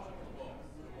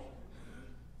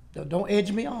 Don't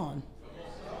edge me on.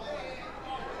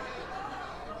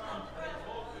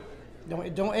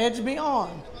 Don't edge me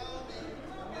on.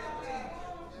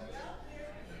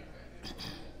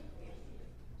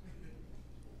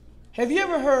 Have you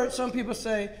ever heard some people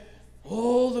say,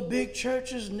 oh, the big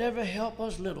churches never help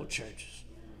us little churches.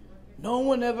 No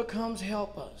one ever comes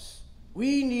help us.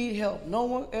 We need help. No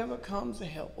one ever comes to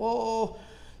help. Oh,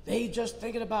 they just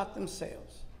thinking about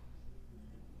themselves.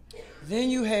 Then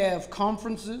you have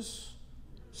conferences,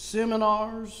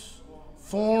 seminars,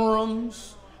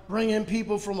 forums, bringing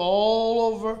people from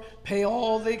all over, pay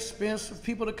all the expense for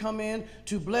people to come in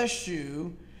to bless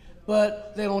you,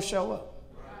 but they don't show up.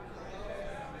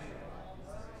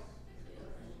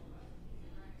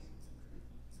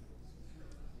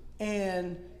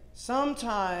 And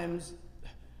sometimes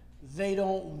they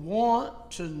don't want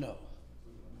to know.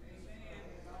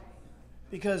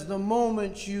 Because the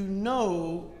moment you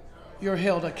know, you're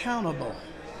held accountable.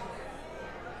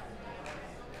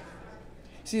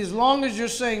 See, as long as you're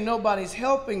saying nobody's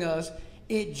helping us,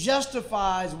 it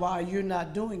justifies why you're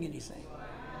not doing anything.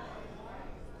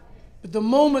 But the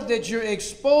moment that you're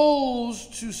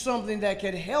exposed to something that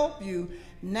can help you,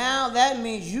 now that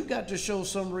means you got to show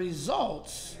some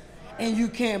results. And you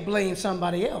can't blame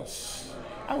somebody else.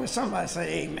 I wish somebody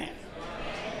say amen.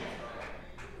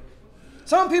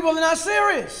 Some people are not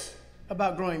serious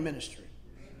about growing ministry.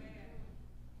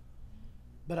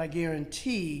 But I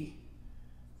guarantee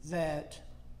that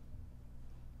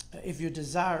if you're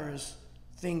desirous,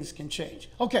 things can change.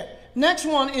 Okay, next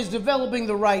one is developing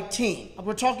the right team.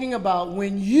 We're talking about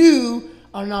when you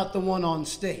are not the one on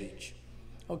stage.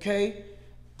 Okay?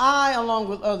 I, along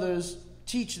with others,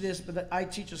 teach this, but I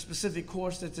teach a specific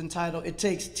course that's entitled, It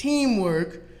Takes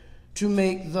Teamwork to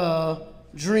Make the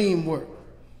Dream Work.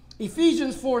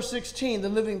 Ephesians 4:16, the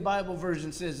Living Bible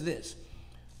version says this: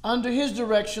 under his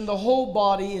direction, the whole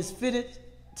body is fitted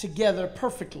together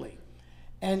perfectly,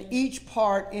 and each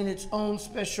part in its own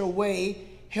special way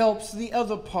helps the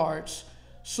other parts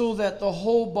so that the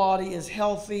whole body is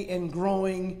healthy and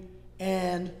growing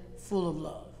and full of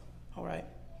love. All right?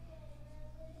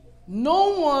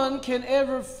 No one can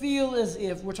ever feel as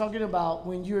if, we're talking about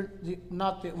when you're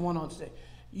not the one on stage,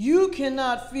 you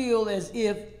cannot feel as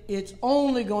if it's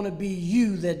only going to be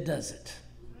you that does it.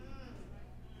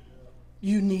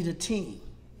 You need a team.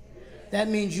 That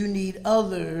means you need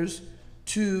others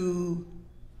to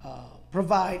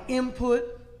provide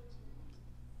input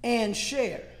and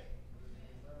share.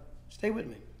 Stay with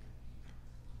me.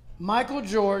 Michael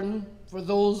Jordan, for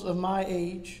those of my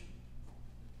age,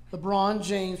 LeBron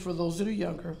James, for those that are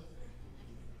younger.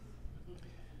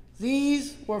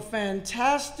 These were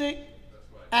fantastic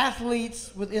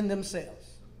athletes within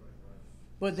themselves,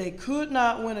 but they could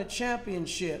not win a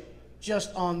championship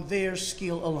just on their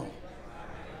skill alone.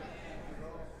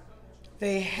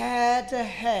 They had to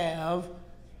have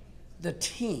the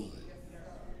team.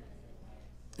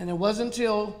 And it wasn't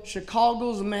until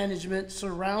Chicago's management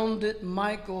surrounded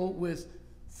Michael with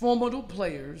formidable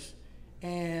players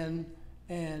and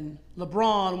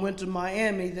LeBron went to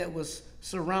Miami that was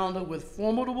surrounded with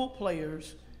formidable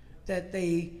players that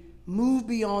they moved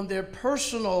beyond their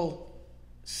personal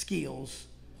skills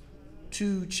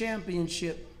to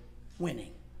championship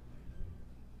winning.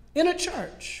 In a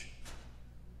church,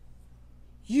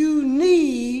 you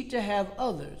need to have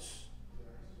others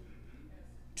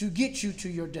to get you to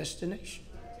your destination.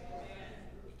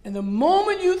 And the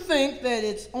moment you think that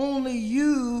it's only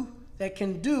you that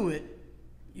can do it,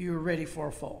 you're ready for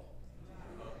a fall.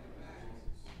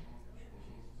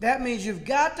 That means you've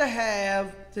got to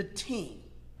have the team.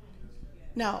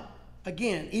 Now,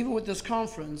 again, even with this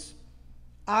conference,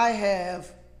 I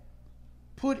have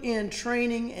put in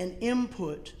training and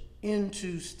input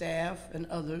into staff and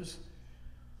others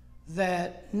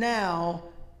that now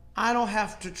I don't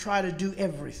have to try to do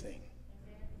everything.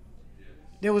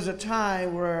 There was a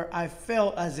time where I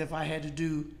felt as if I had to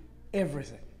do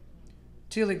everything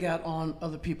till it got on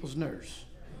other people's nerves.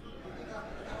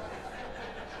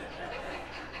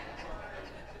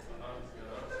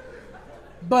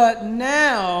 But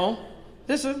now,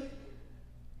 listen,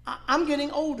 I'm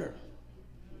getting older.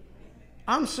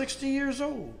 I'm 60 years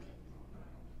old.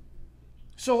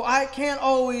 So I can't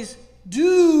always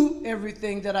do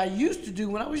everything that I used to do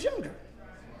when I was younger.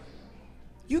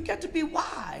 You got to be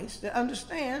wise to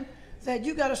understand that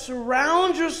you got to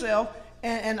surround yourself,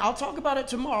 and I'll talk about it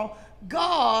tomorrow.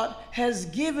 God has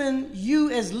given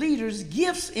you as leaders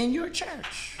gifts in your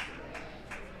church.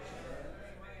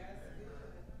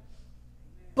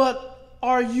 But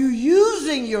are you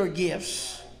using your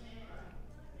gifts,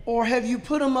 or have you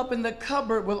put them up in the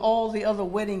cupboard with all the other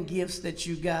wedding gifts that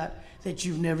you got that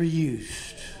you've never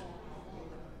used?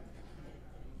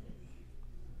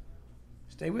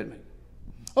 Stay with me.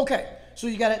 Okay, so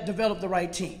you got to develop the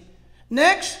right team.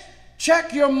 Next,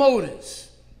 check your motives,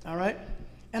 all right?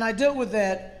 And I dealt with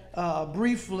that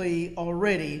briefly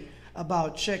already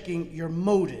about checking your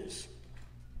motives.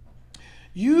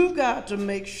 You've got to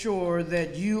make sure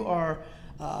that you are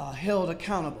held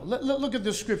accountable. Look at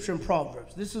this scripture in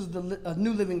Proverbs. This is the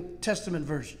New Living Testament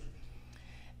version.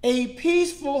 A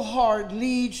peaceful heart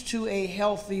leads to a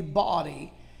healthy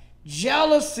body.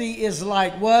 Jealousy is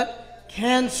like what?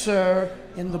 Cancer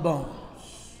in the bones.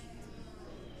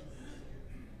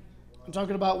 I'm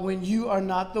talking about when you are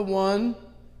not the one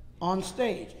on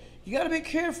stage. You got to be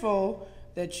careful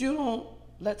that you don't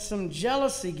let some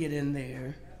jealousy get in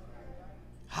there.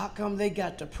 How come they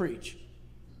got to preach?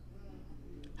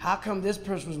 How come this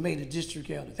person was made a district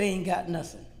elder? They ain't got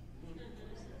nothing.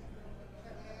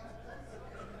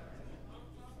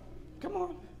 Come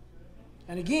on.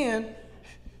 And again,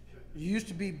 you used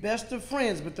to be best of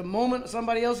friends, but the moment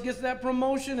somebody else gets that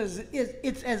promotion,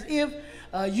 it's as if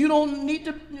you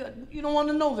don't want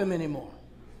to know them anymore.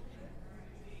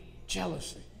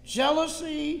 Jealousy.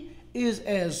 Jealousy is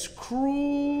as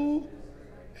cruel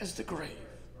as the grave.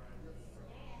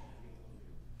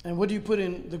 And what do you put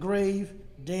in the grave?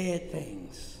 Dead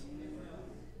things.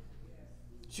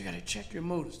 So you got to check your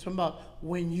motives. Talking about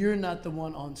when you're not the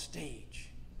one on stage.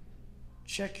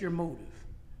 Check your motive.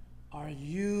 Are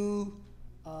you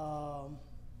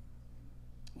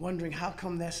wondering how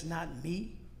come that's not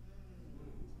me?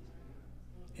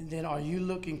 And then are you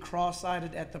looking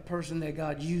cross-eyed at the person that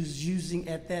God is using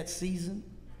at that season?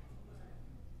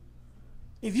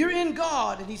 If you're in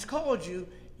God and He's called you,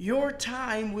 your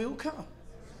time will come.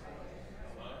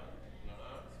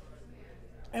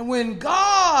 And when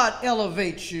God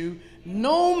elevates you,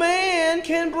 no man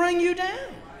can bring you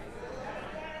down.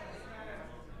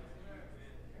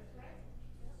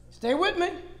 Stay with me.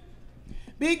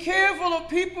 Be careful of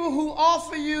people who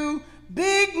offer you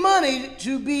big money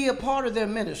to be a part of their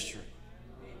ministry.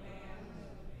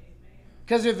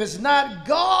 Because if it's not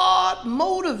God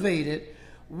motivated,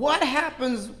 what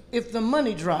happens if the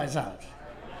money dries out?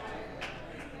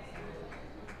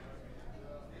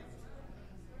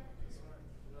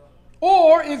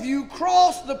 Or if you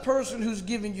cross the person who's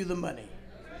giving you the money.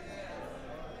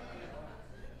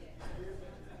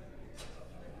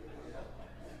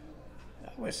 I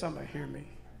wish somebody hear me.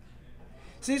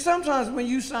 See, sometimes when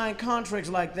you sign contracts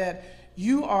like that,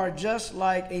 you are just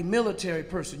like a military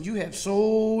person. You have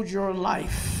sold your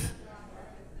life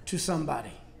to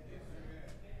somebody.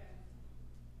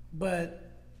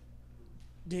 But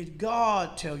did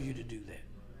God tell you to do that?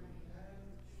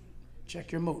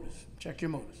 Check your motives. Check your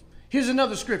motives. Here's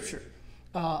another scripture,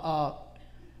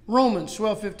 Romans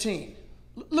 12:15.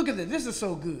 Look at this. This is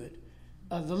so good.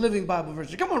 The Living Bible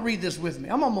version. Come on, read this with me.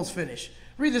 I'm almost finished.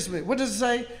 Read this with me. What does it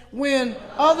say? When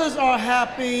others are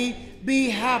happy, be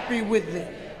happy with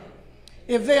them.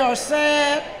 If they are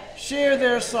sad, share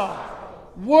their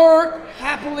sorrow. Work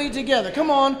happily together.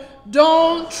 Come on.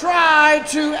 Don't try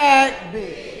to act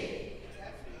big.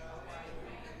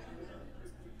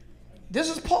 This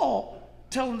is Paul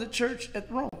telling the church at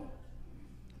Rome.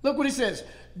 Look what he says.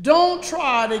 Don't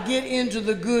try to get into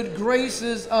the good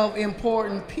graces of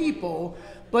important people,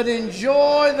 but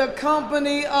enjoy the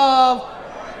company of,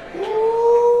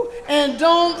 and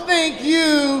don't think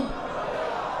you.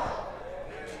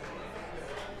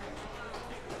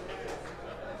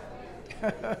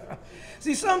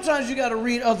 See, sometimes you got to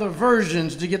read other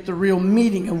versions to get the real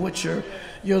meaning of what you're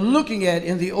looking at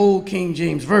in the old King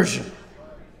James Version.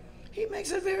 He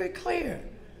makes it very clear.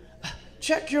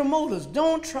 Check your motives.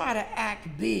 Don't try to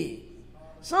act big.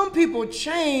 Some people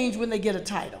change when they get a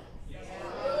title.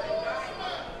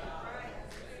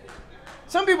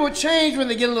 Some people change when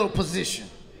they get a little position.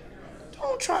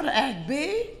 Don't try to act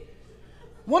big.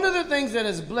 One of the things that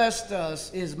has blessed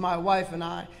us is my wife and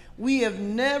I, we have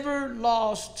never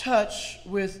lost touch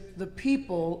with the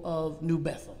people of New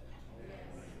Bethel.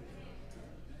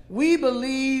 We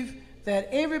believe that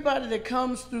everybody that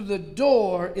comes through the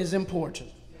door is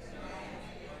important.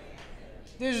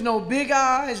 There's no big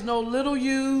I's, no little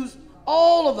U's.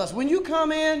 All of us. When you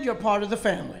come in, you're part of the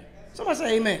family. Somebody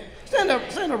say amen. Stand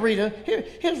up, Rita.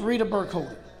 Here's Rita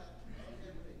Burkholder.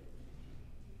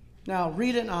 Now,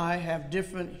 Rita and I have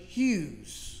different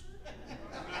hues.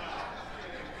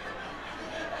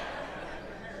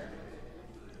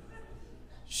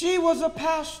 She was a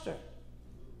pastor.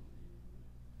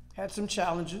 Had some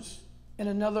challenges in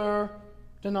another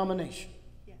denomination.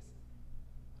 Yes.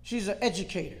 She's an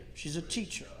educator. She's a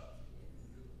teacher.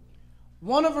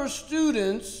 One of her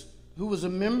students, who was a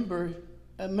member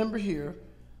here,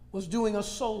 was doing a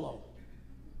solo.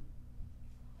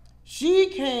 She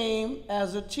came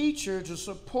as a teacher to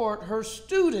support her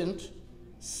student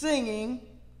singing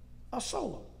a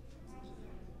solo.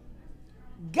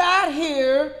 Got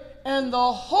here, and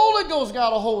the Holy Ghost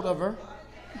got a hold of her.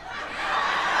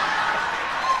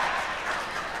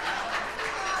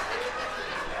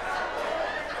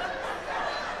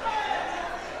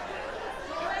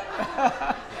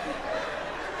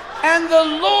 And the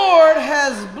Lord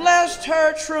has blessed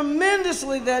her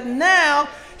tremendously that now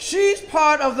she's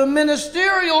part of the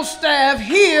ministerial staff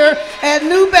here at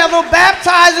New Bethel,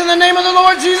 baptized in the name of the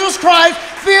Lord Jesus Christ,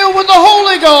 filled with the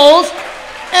Holy Ghost.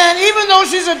 And even though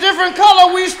she's a different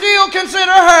color, we still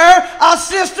consider her a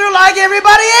sister like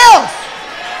everybody else.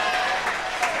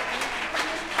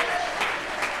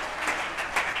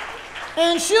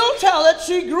 And she'll tell it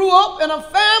she grew up in a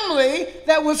family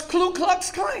that was Ku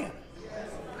Klux Klan.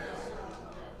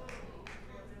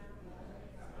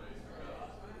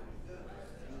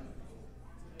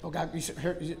 Oh, God, you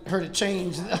heard it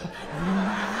change.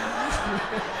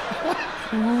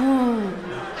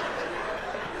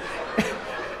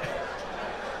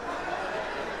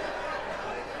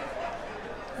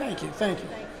 Thank you.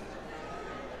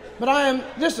 But I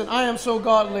am so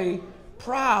godly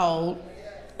proud,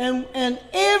 and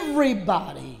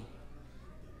everybody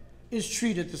is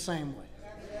treated the same way.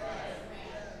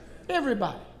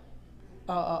 Everybody.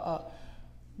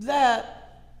 That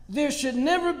there should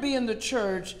never be in the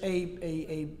church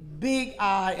a big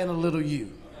I and a little U.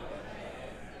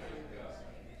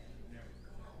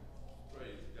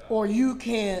 Or you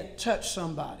can't touch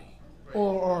somebody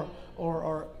or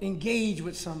engage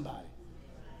with somebody.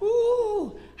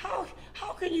 Ooh, how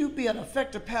can you be an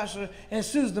effective pastor and as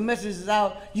soon as the message is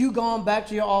out, you gone back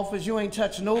to your office, you ain't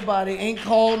touched nobody, ain't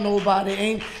called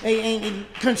nobody,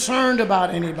 ain't concerned about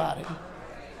anybody?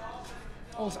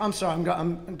 Oh, I'm sorry,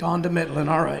 I'm gone to meddling.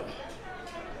 All right.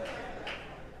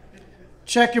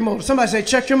 Check your motives. Somebody say,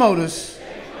 check your motives.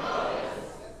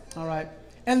 All right.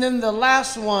 And then the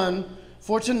last one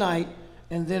for tonight,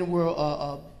 and then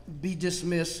we'll be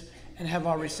dismissed and have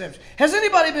our reception. Has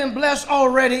anybody been blessed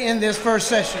already in this first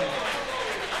session?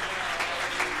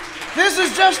 This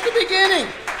is just the beginning.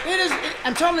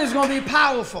 I'm telling you, it's going to be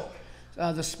powerful.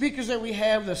 The speakers that we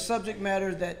have, the subject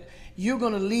matter that you're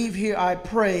going to leave here, I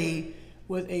pray,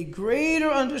 with a greater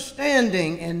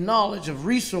understanding and knowledge of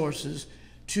resources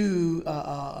to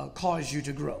cause you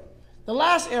to grow. The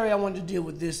last area I wanted to deal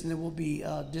with this, and then we'll be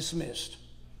dismissed,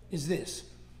 is this.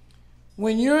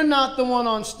 When you're not the one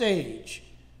on stage,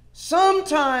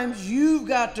 sometimes you've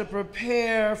got to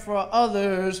prepare for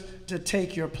others to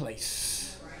take your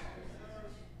place.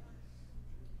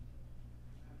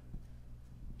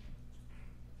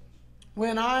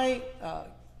 When I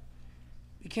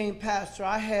became pastor,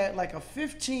 I had like a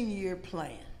 15-year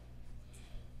plan.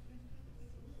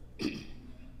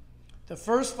 The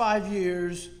first 5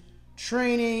 years,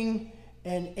 training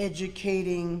and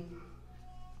educating,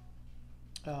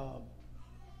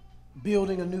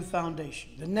 building a new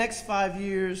foundation. The next 5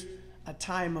 years, a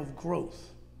time of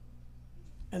growth.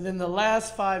 And then the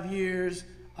last 5 years,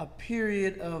 a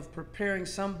period of preparing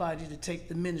somebody to take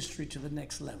the ministry to the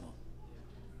next level.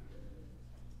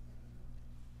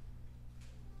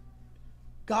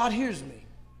 God hears me.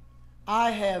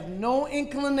 I have no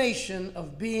inclination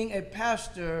of being a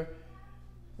pastor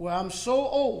where I'm so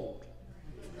old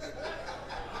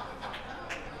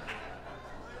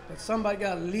that somebody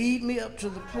got to lead me up to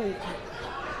the pulpit.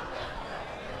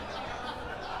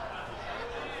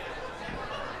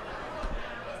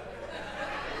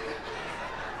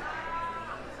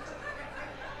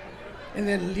 and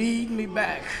then lead me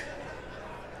back.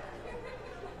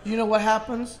 You know what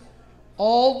happens?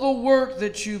 All the work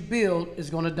that you build is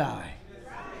going to die.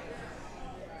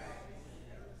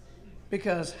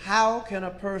 Because how can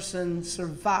a person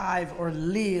survive or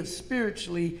live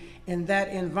spiritually in that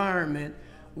environment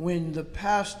when the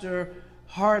pastor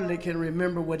hardly can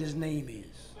remember what his name is?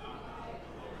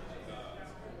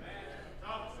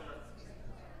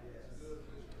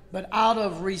 But out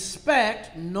of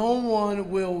respect, no one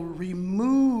will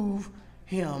remove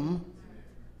him,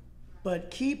 but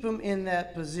keep him in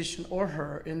that position, or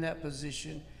her in that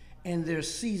position, and their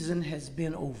season has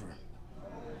been over.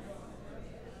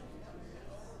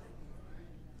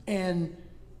 And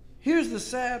here's the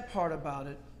sad part about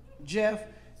it, Jeff,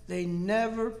 they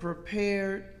never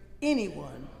prepared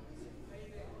anyone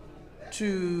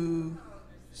to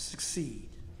succeed.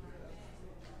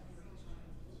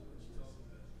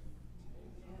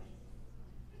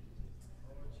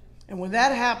 And when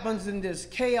that happens in this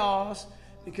chaos,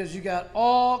 because you got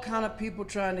all kind of people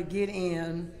trying to get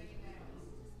in,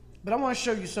 but I want to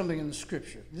show you something in the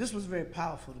scripture. This was very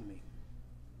powerful to me.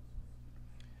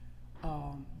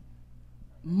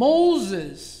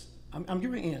 Moses, I'm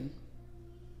giving in,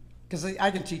 because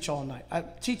I can teach all night.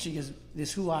 Teaching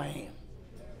is who I am.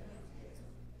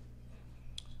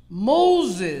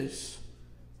 Moses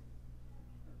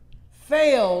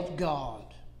failed God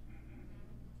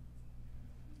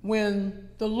when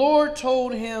the Lord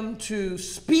told him to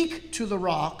speak to the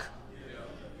rock,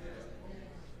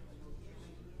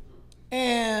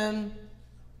 and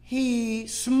he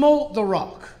smote the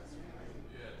rock.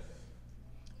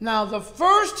 Now, the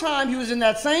first time he was in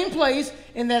that same place,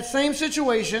 in that same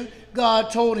situation,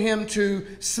 God told him to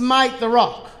smite the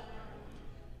rock.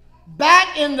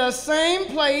 Back in the same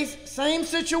place, same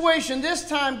situation, this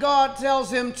time God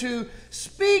tells him to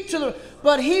speak to the,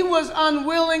 but he was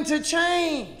unwilling to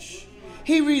change.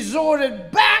 He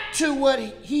resorted back to what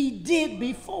he did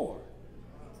before.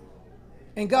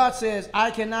 And God says, I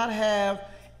cannot have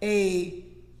a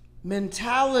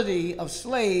mentality of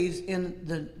slaves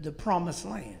in the promised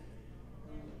land.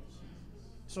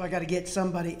 So I got to get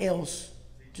somebody else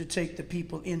to take the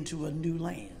people into a new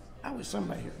land. I wish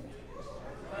somebody here.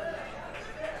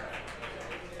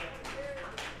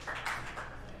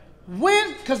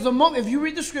 When, because the moment, if you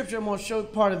read the scripture, I'm going to show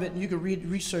part of it and you can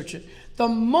research it. The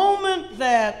moment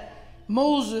that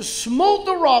Moses smote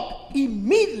the rock,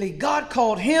 immediately God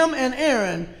called him and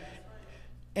Aaron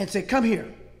and said, come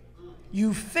here.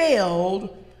 You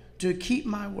failed to keep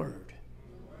my word.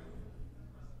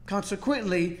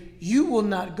 Consequently, you will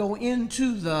not go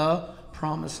into the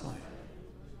promised land.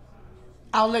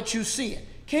 I'll let you see it.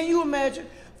 Can you imagine?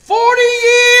 40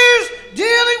 years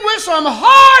dealing with some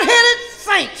hard-headed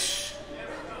saints.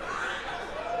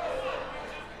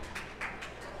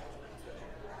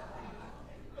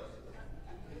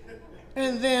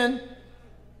 And then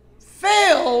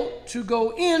failed to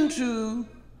go into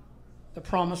the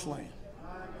promised land.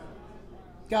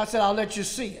 God said, I'll let you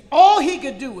see it. All he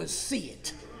could do was see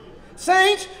it.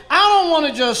 Saints, I don't want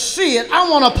to just see it. I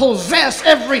want to possess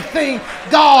everything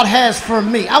God has for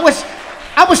me. I wish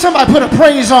somebody put a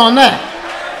praise on that.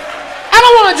 I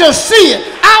don't want to just see it.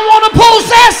 I want to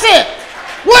possess it.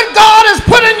 What God has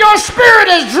put in your spirit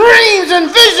as dreams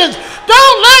and visions,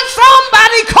 don't let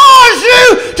somebody cause you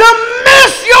to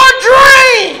miss your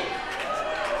dream.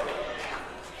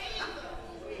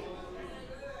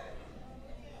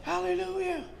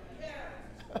 Hallelujah.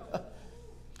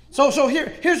 So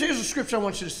here's a scripture I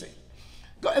want you to see.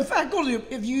 In fact,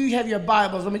 if you have your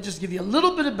Bibles, let me just give you a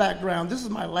little bit of background. This is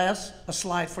my last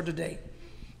slide for today.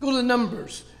 Go to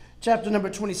Numbers, chapter number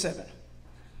 27.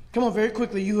 Come on, very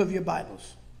quickly, you have your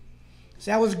Bibles.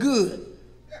 See, I was good.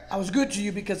 I was good to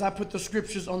you because I put the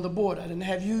scriptures on the board. I didn't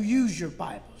have you use your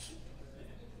Bibles.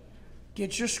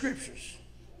 Get your scriptures.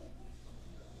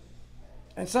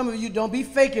 And some of you don't be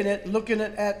faking it, looking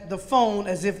at the phone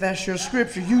as if that's your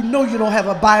scripture. You know you don't have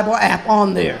a Bible app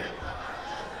on there.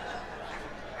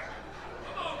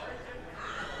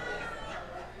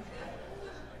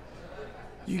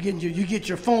 You get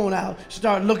your phone out,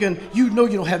 start looking, you know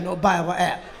you don't have no Bible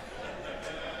app.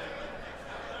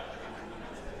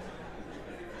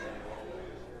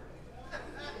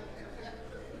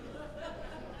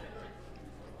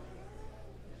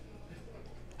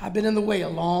 I've been in the way a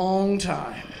long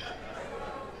time.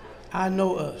 I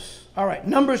know us. All right,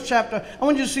 Numbers chapter. I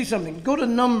want you to see something. Go to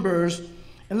Numbers,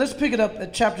 and let's pick it up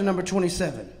at chapter number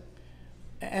 27.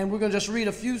 And we're going to just read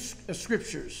a few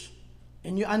scriptures.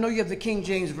 And I know you have the King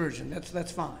James Version.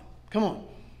 That's fine. Come on.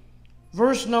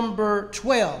 Verse number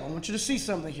 12. I want you to see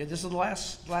something here. This is the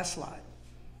last slide.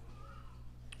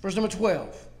 Verse number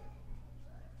 12.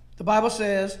 The Bible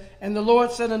says, and the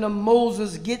Lord said unto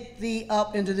Moses, get thee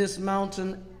up into this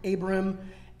mountain, Abram,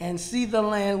 and see the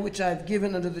land which I have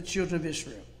given unto the children of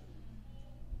Israel.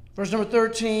 Verse number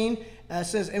 13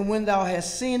 says, and when thou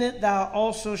hast seen it, thou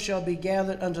also shalt be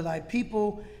gathered unto thy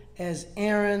people, as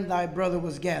Aaron thy brother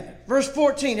was gathered. Verse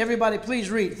 14, everybody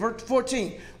please read. Verse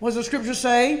 14, what does the scripture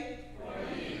say?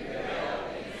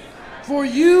 For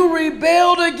you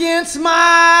rebelled against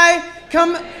my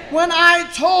command. When I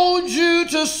told you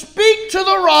to speak to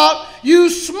the rock, you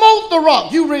smote the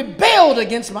rock. You rebelled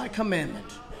against my commandment.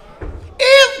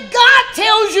 If God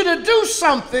tells you to do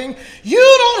something,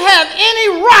 you don't have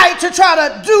any right to try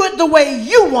to do it the way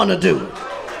you want to do it.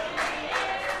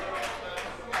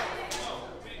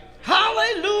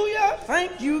 Hallelujah.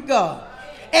 Thank you, God.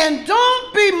 And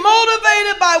don't be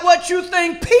motivated by what you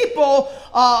think people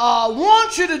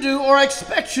want you to do or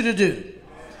expect you to do.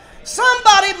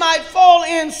 Somebody might fall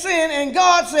in sin and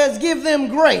God says give them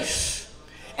grace.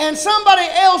 And somebody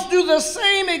else do the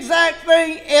same exact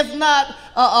thing, if not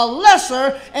a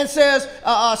lesser, and says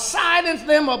silence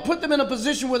them or put them in a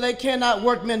position where they cannot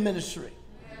work ministry.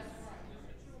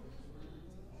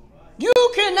 You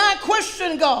cannot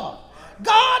question God.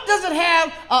 God doesn't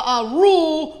have a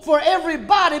rule for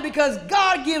everybody, because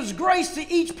God gives grace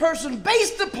to each person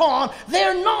based upon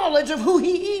their knowledge of who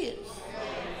he is.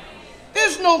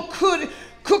 There's no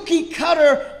cookie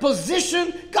cutter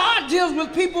position. God deals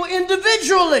with people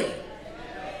individually.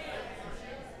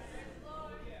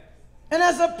 And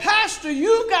as a pastor,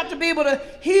 you've got to be able to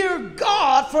hear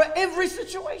God for every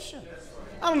situation.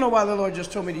 I don't know why the Lord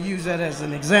just told me to use that as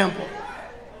an example.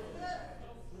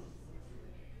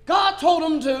 God told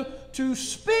him to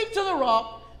speak to the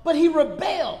rock, but he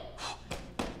rebelled.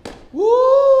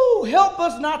 Woo! Help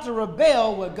us not to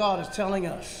rebel what God is telling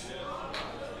us.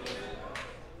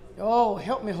 Oh,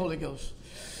 help me, Holy Ghost.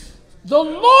 The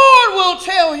Lord will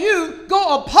tell you,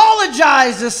 go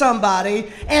apologize to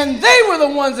somebody, and they were the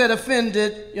ones that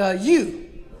offended you.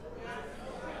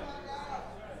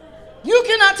 You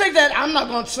cannot take that, I'm not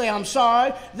going to say I'm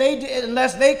sorry,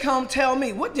 unless they come tell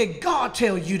me. What did God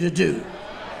tell you to do?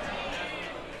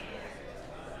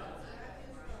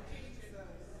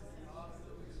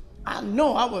 I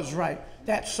know I was right.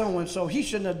 That's so-and-so. He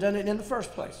shouldn't have done it in the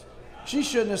first place. She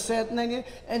shouldn't have said anything.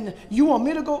 And you want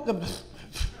me to go?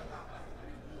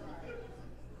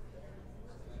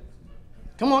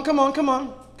 Come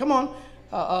on.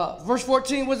 Verse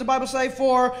 14, what does the Bible say?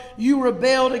 For you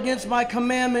rebelled against my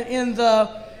commandment in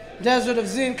the desert of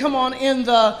Zin. Come on, in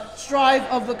the strife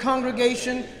of the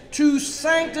congregation, to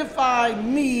sanctify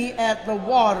me at the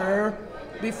water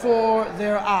before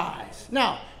their eyes.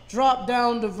 Now, drop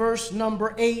down to verse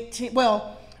number 18.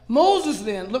 Well, Moses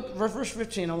then, look, verse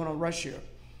 15, I want to rush here.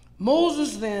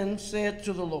 Moses then said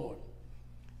to the Lord,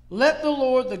 let the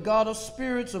Lord, the God of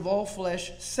spirits of all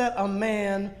flesh, set a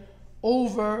man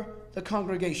over the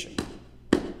congregation.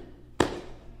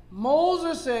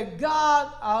 Moses said,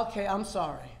 God, okay, I'm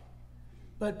sorry,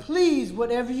 but please,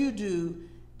 whatever you do,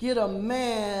 get a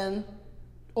man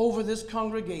over this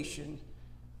congregation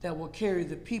that will carry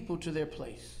the people to their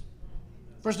place.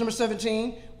 Verse number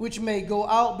 17, which may go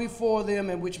out before them,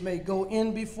 and which may go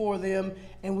in before them,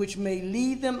 and which may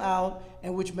lead them out,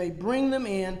 and which may bring them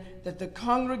in, that the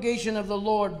congregation of the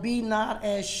Lord be not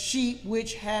as sheep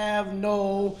which have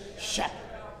no shepherd.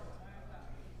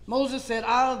 Moses said,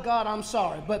 oh God, I'm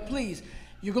sorry, but please,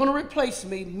 you're going to replace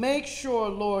me. Make sure,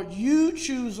 Lord, you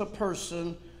choose a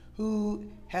person who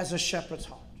has a shepherd's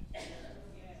heart.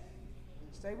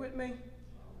 Stay with me.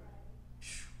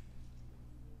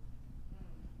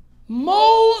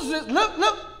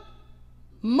 Look.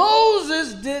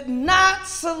 Moses did not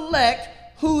select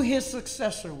who his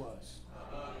successor was.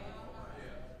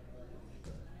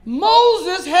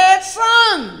 Moses had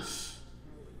sons.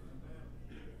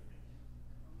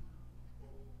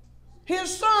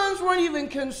 His sons weren't even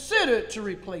considered to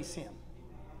replace him.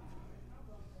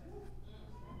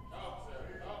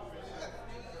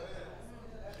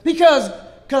 Because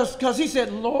he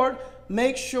said, Lord,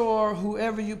 make sure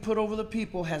whoever you put over the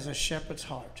people has a shepherd's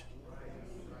heart.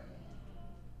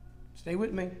 Stay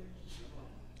with me.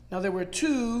 Now, there were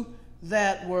two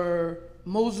that were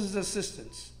Moses'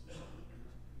 assistants,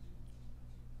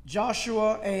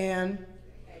 Joshua and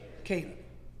Caleb.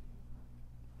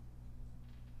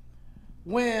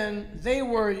 When they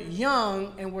were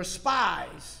young and were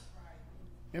spies,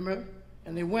 remember,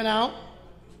 and they went out,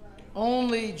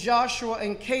 only Joshua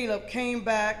and Caleb came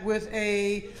back with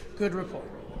a good report.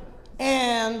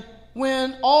 And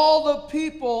when all the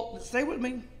people, stay with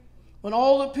me, When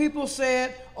all the people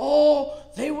said, oh,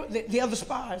 they were the other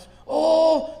spies,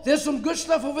 oh, there's some good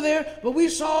stuff over there, but we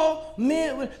saw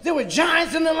men, there were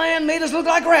giants in the land, made us look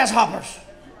like grasshoppers.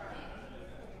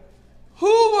 Who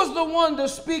was the one to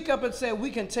speak up and say,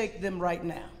 we can take them right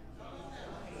now?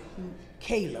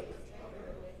 Caleb.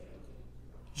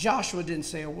 Joshua didn't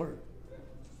say a word.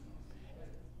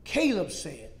 Caleb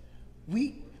said,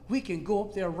 we can go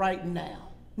up there right now.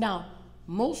 Now,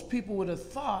 most people would have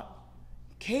thought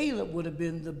Caleb would have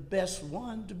been the best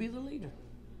one to be the leader.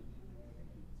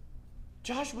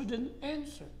 Joshua didn't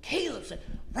answer. Caleb said,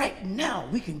 right now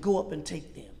we can go up and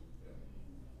take them.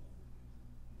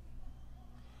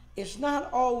 It's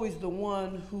not always the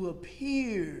one who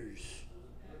appears.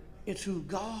 It's who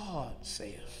God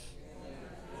says.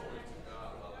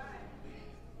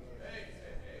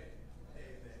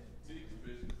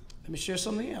 Let me share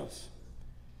something else.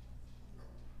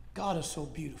 God is so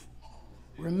beautiful.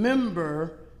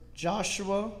 Remember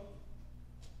Joshua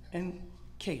and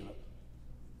Caleb.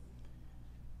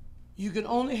 You can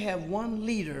only have one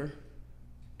leader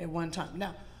at one time.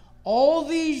 Now, all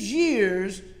these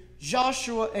years,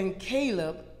 Joshua and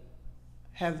Caleb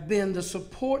have been the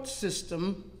support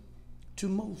system to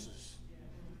Moses.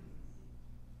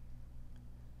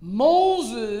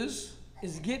 Moses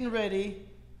is getting ready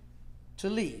to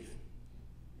leave.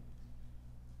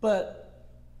 But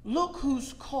look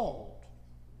who's called.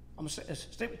 I'm going to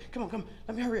say, come on,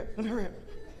 let me hurry up.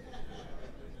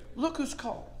 Look who's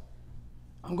called.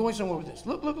 I'm going somewhere with this.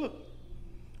 Look.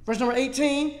 Verse number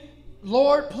 18,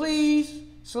 Lord, please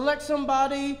select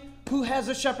somebody who has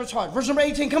a shepherd's heart. Verse number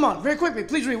 18, come on, very quickly,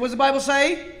 please read. What does the Bible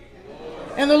say?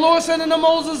 And the Lord said unto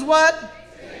Moses, what?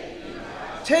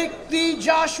 Take thee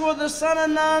Joshua the son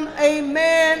of Nun, a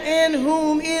man in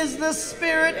whom is the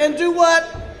Spirit, and do what?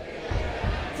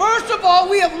 First of all,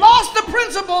 we have lost the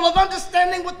principle of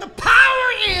understanding what the power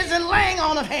is in laying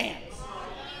on of hands.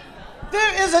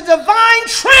 There is a divine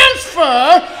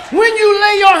transfer when you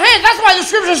lay your hands. That's why the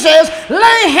scripture says,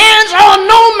 lay hands on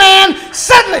no man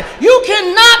suddenly. You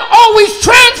cannot always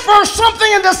transfer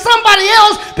something into somebody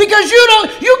else because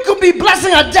you could be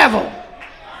blessing a devil.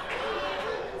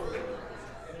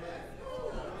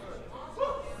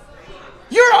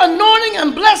 You're anointing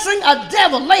and blessing a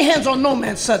devil. Lay hands on no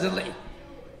man suddenly.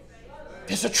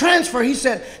 It's a transfer. He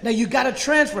said, now you got to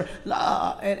transfer.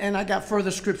 And I got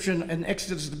further scripture in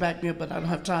Exodus to back me up, but I don't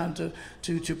have time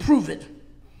to prove it.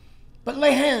 But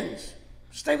lay hands.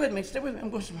 Stay with me. I'm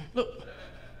going somewhere. Look.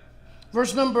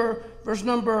 Verse number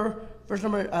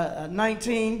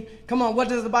 19. Come on, what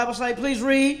does the Bible say? Please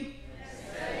read.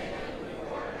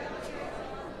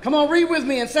 Come on, read with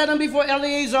me. And set him before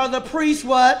Eleazar the priest,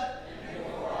 what?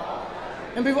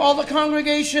 And before all the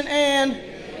congregation, and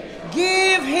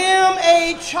give him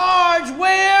a charge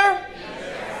where?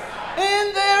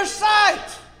 In their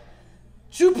sight.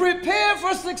 To prepare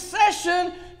for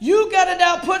succession, you got to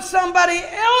now put somebody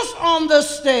else on the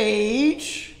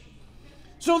stage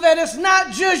so that it's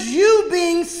not just you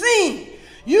being seen.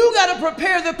 You got to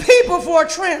prepare the people for a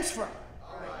transfer.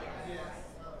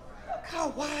 Look how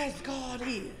wise God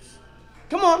is.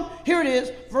 Come on, here it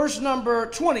is, verse number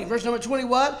 20. Verse number 20,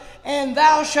 what? And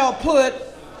thou shalt put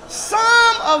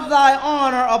some of thy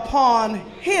honor upon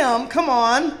him, come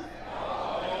on,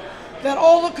 that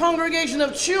all the congregation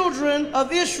of children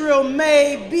of Israel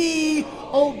may be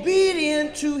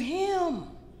obedient to him.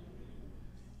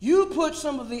 You put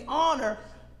some of the honor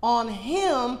on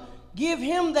him, give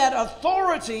him that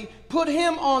authority, put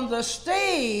him on the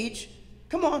stage,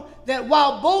 come on, that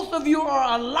while both of you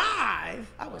are alive,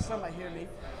 I wish somebody hear me,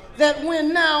 that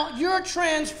when now you're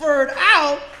transferred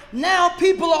out, now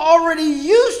people are already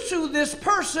used to this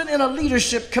person in a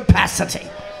leadership capacity.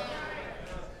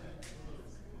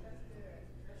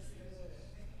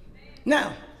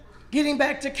 Now, getting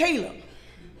back to Caleb.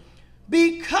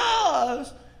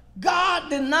 Because God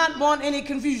did not want any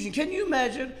confusion. Can you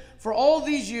imagine? For all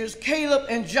these years, Caleb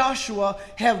and Joshua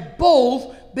have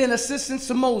both been assistants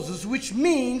to Moses, which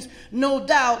means, no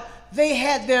doubt, they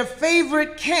had their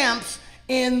favorite camps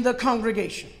in the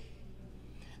congregation.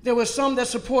 There were some that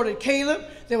supported Caleb.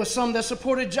 There were some that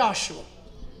supported Joshua.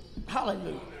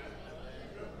 Hallelujah.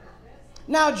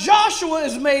 Now Joshua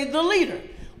is made the leader.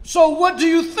 So what do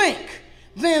you think?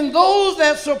 Then those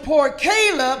that support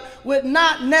Caleb would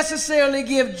not necessarily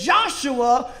give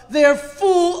Joshua their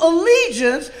full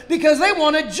allegiance because they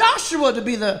wanted Joshua to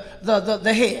be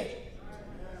the head.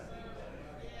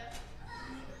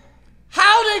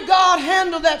 How did God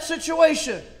handle that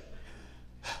situation?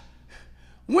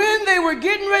 When they were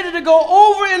getting ready to go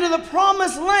over into the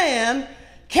promised land,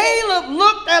 Caleb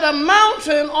looked at a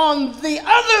mountain on the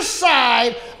other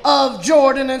side of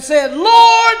Jordan and said,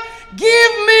 Lord,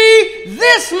 give me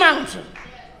this mountain,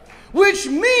 which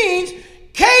means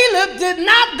Caleb did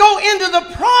not go into the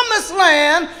promised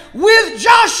land with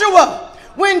Joshua.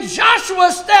 When Joshua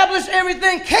established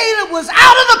everything, Caleb was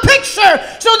out of the picture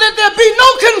so that there'd be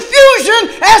no confusion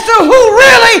as to who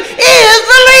really is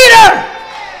the leader.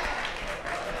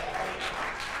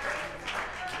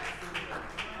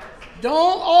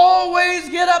 Don't always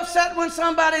get upset when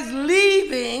somebody's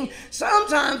leaving.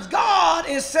 Sometimes God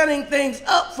is setting things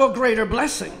up for greater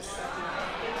blessings.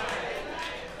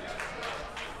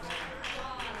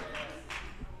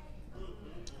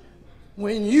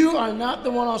 When you are not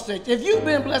the one on stage. If you've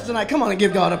been blessed tonight, come on and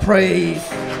give God a praise.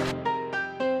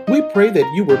 We pray that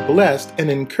you were blessed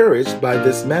and encouraged by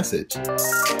this message.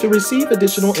 To receive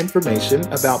additional information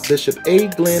about Bishop A.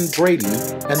 Glenn Brady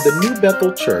and the New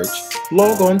Bethel Church,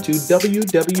 log on to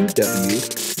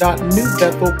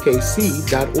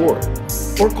www.newbethelkc.org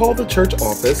or call the church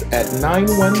office at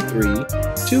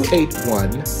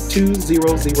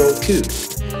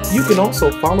 913-281-2002. You can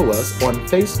also follow us on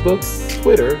Facebook,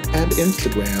 Twitter, and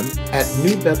Instagram at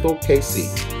New Bethel KC.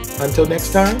 Until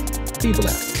next time, be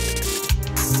blessed.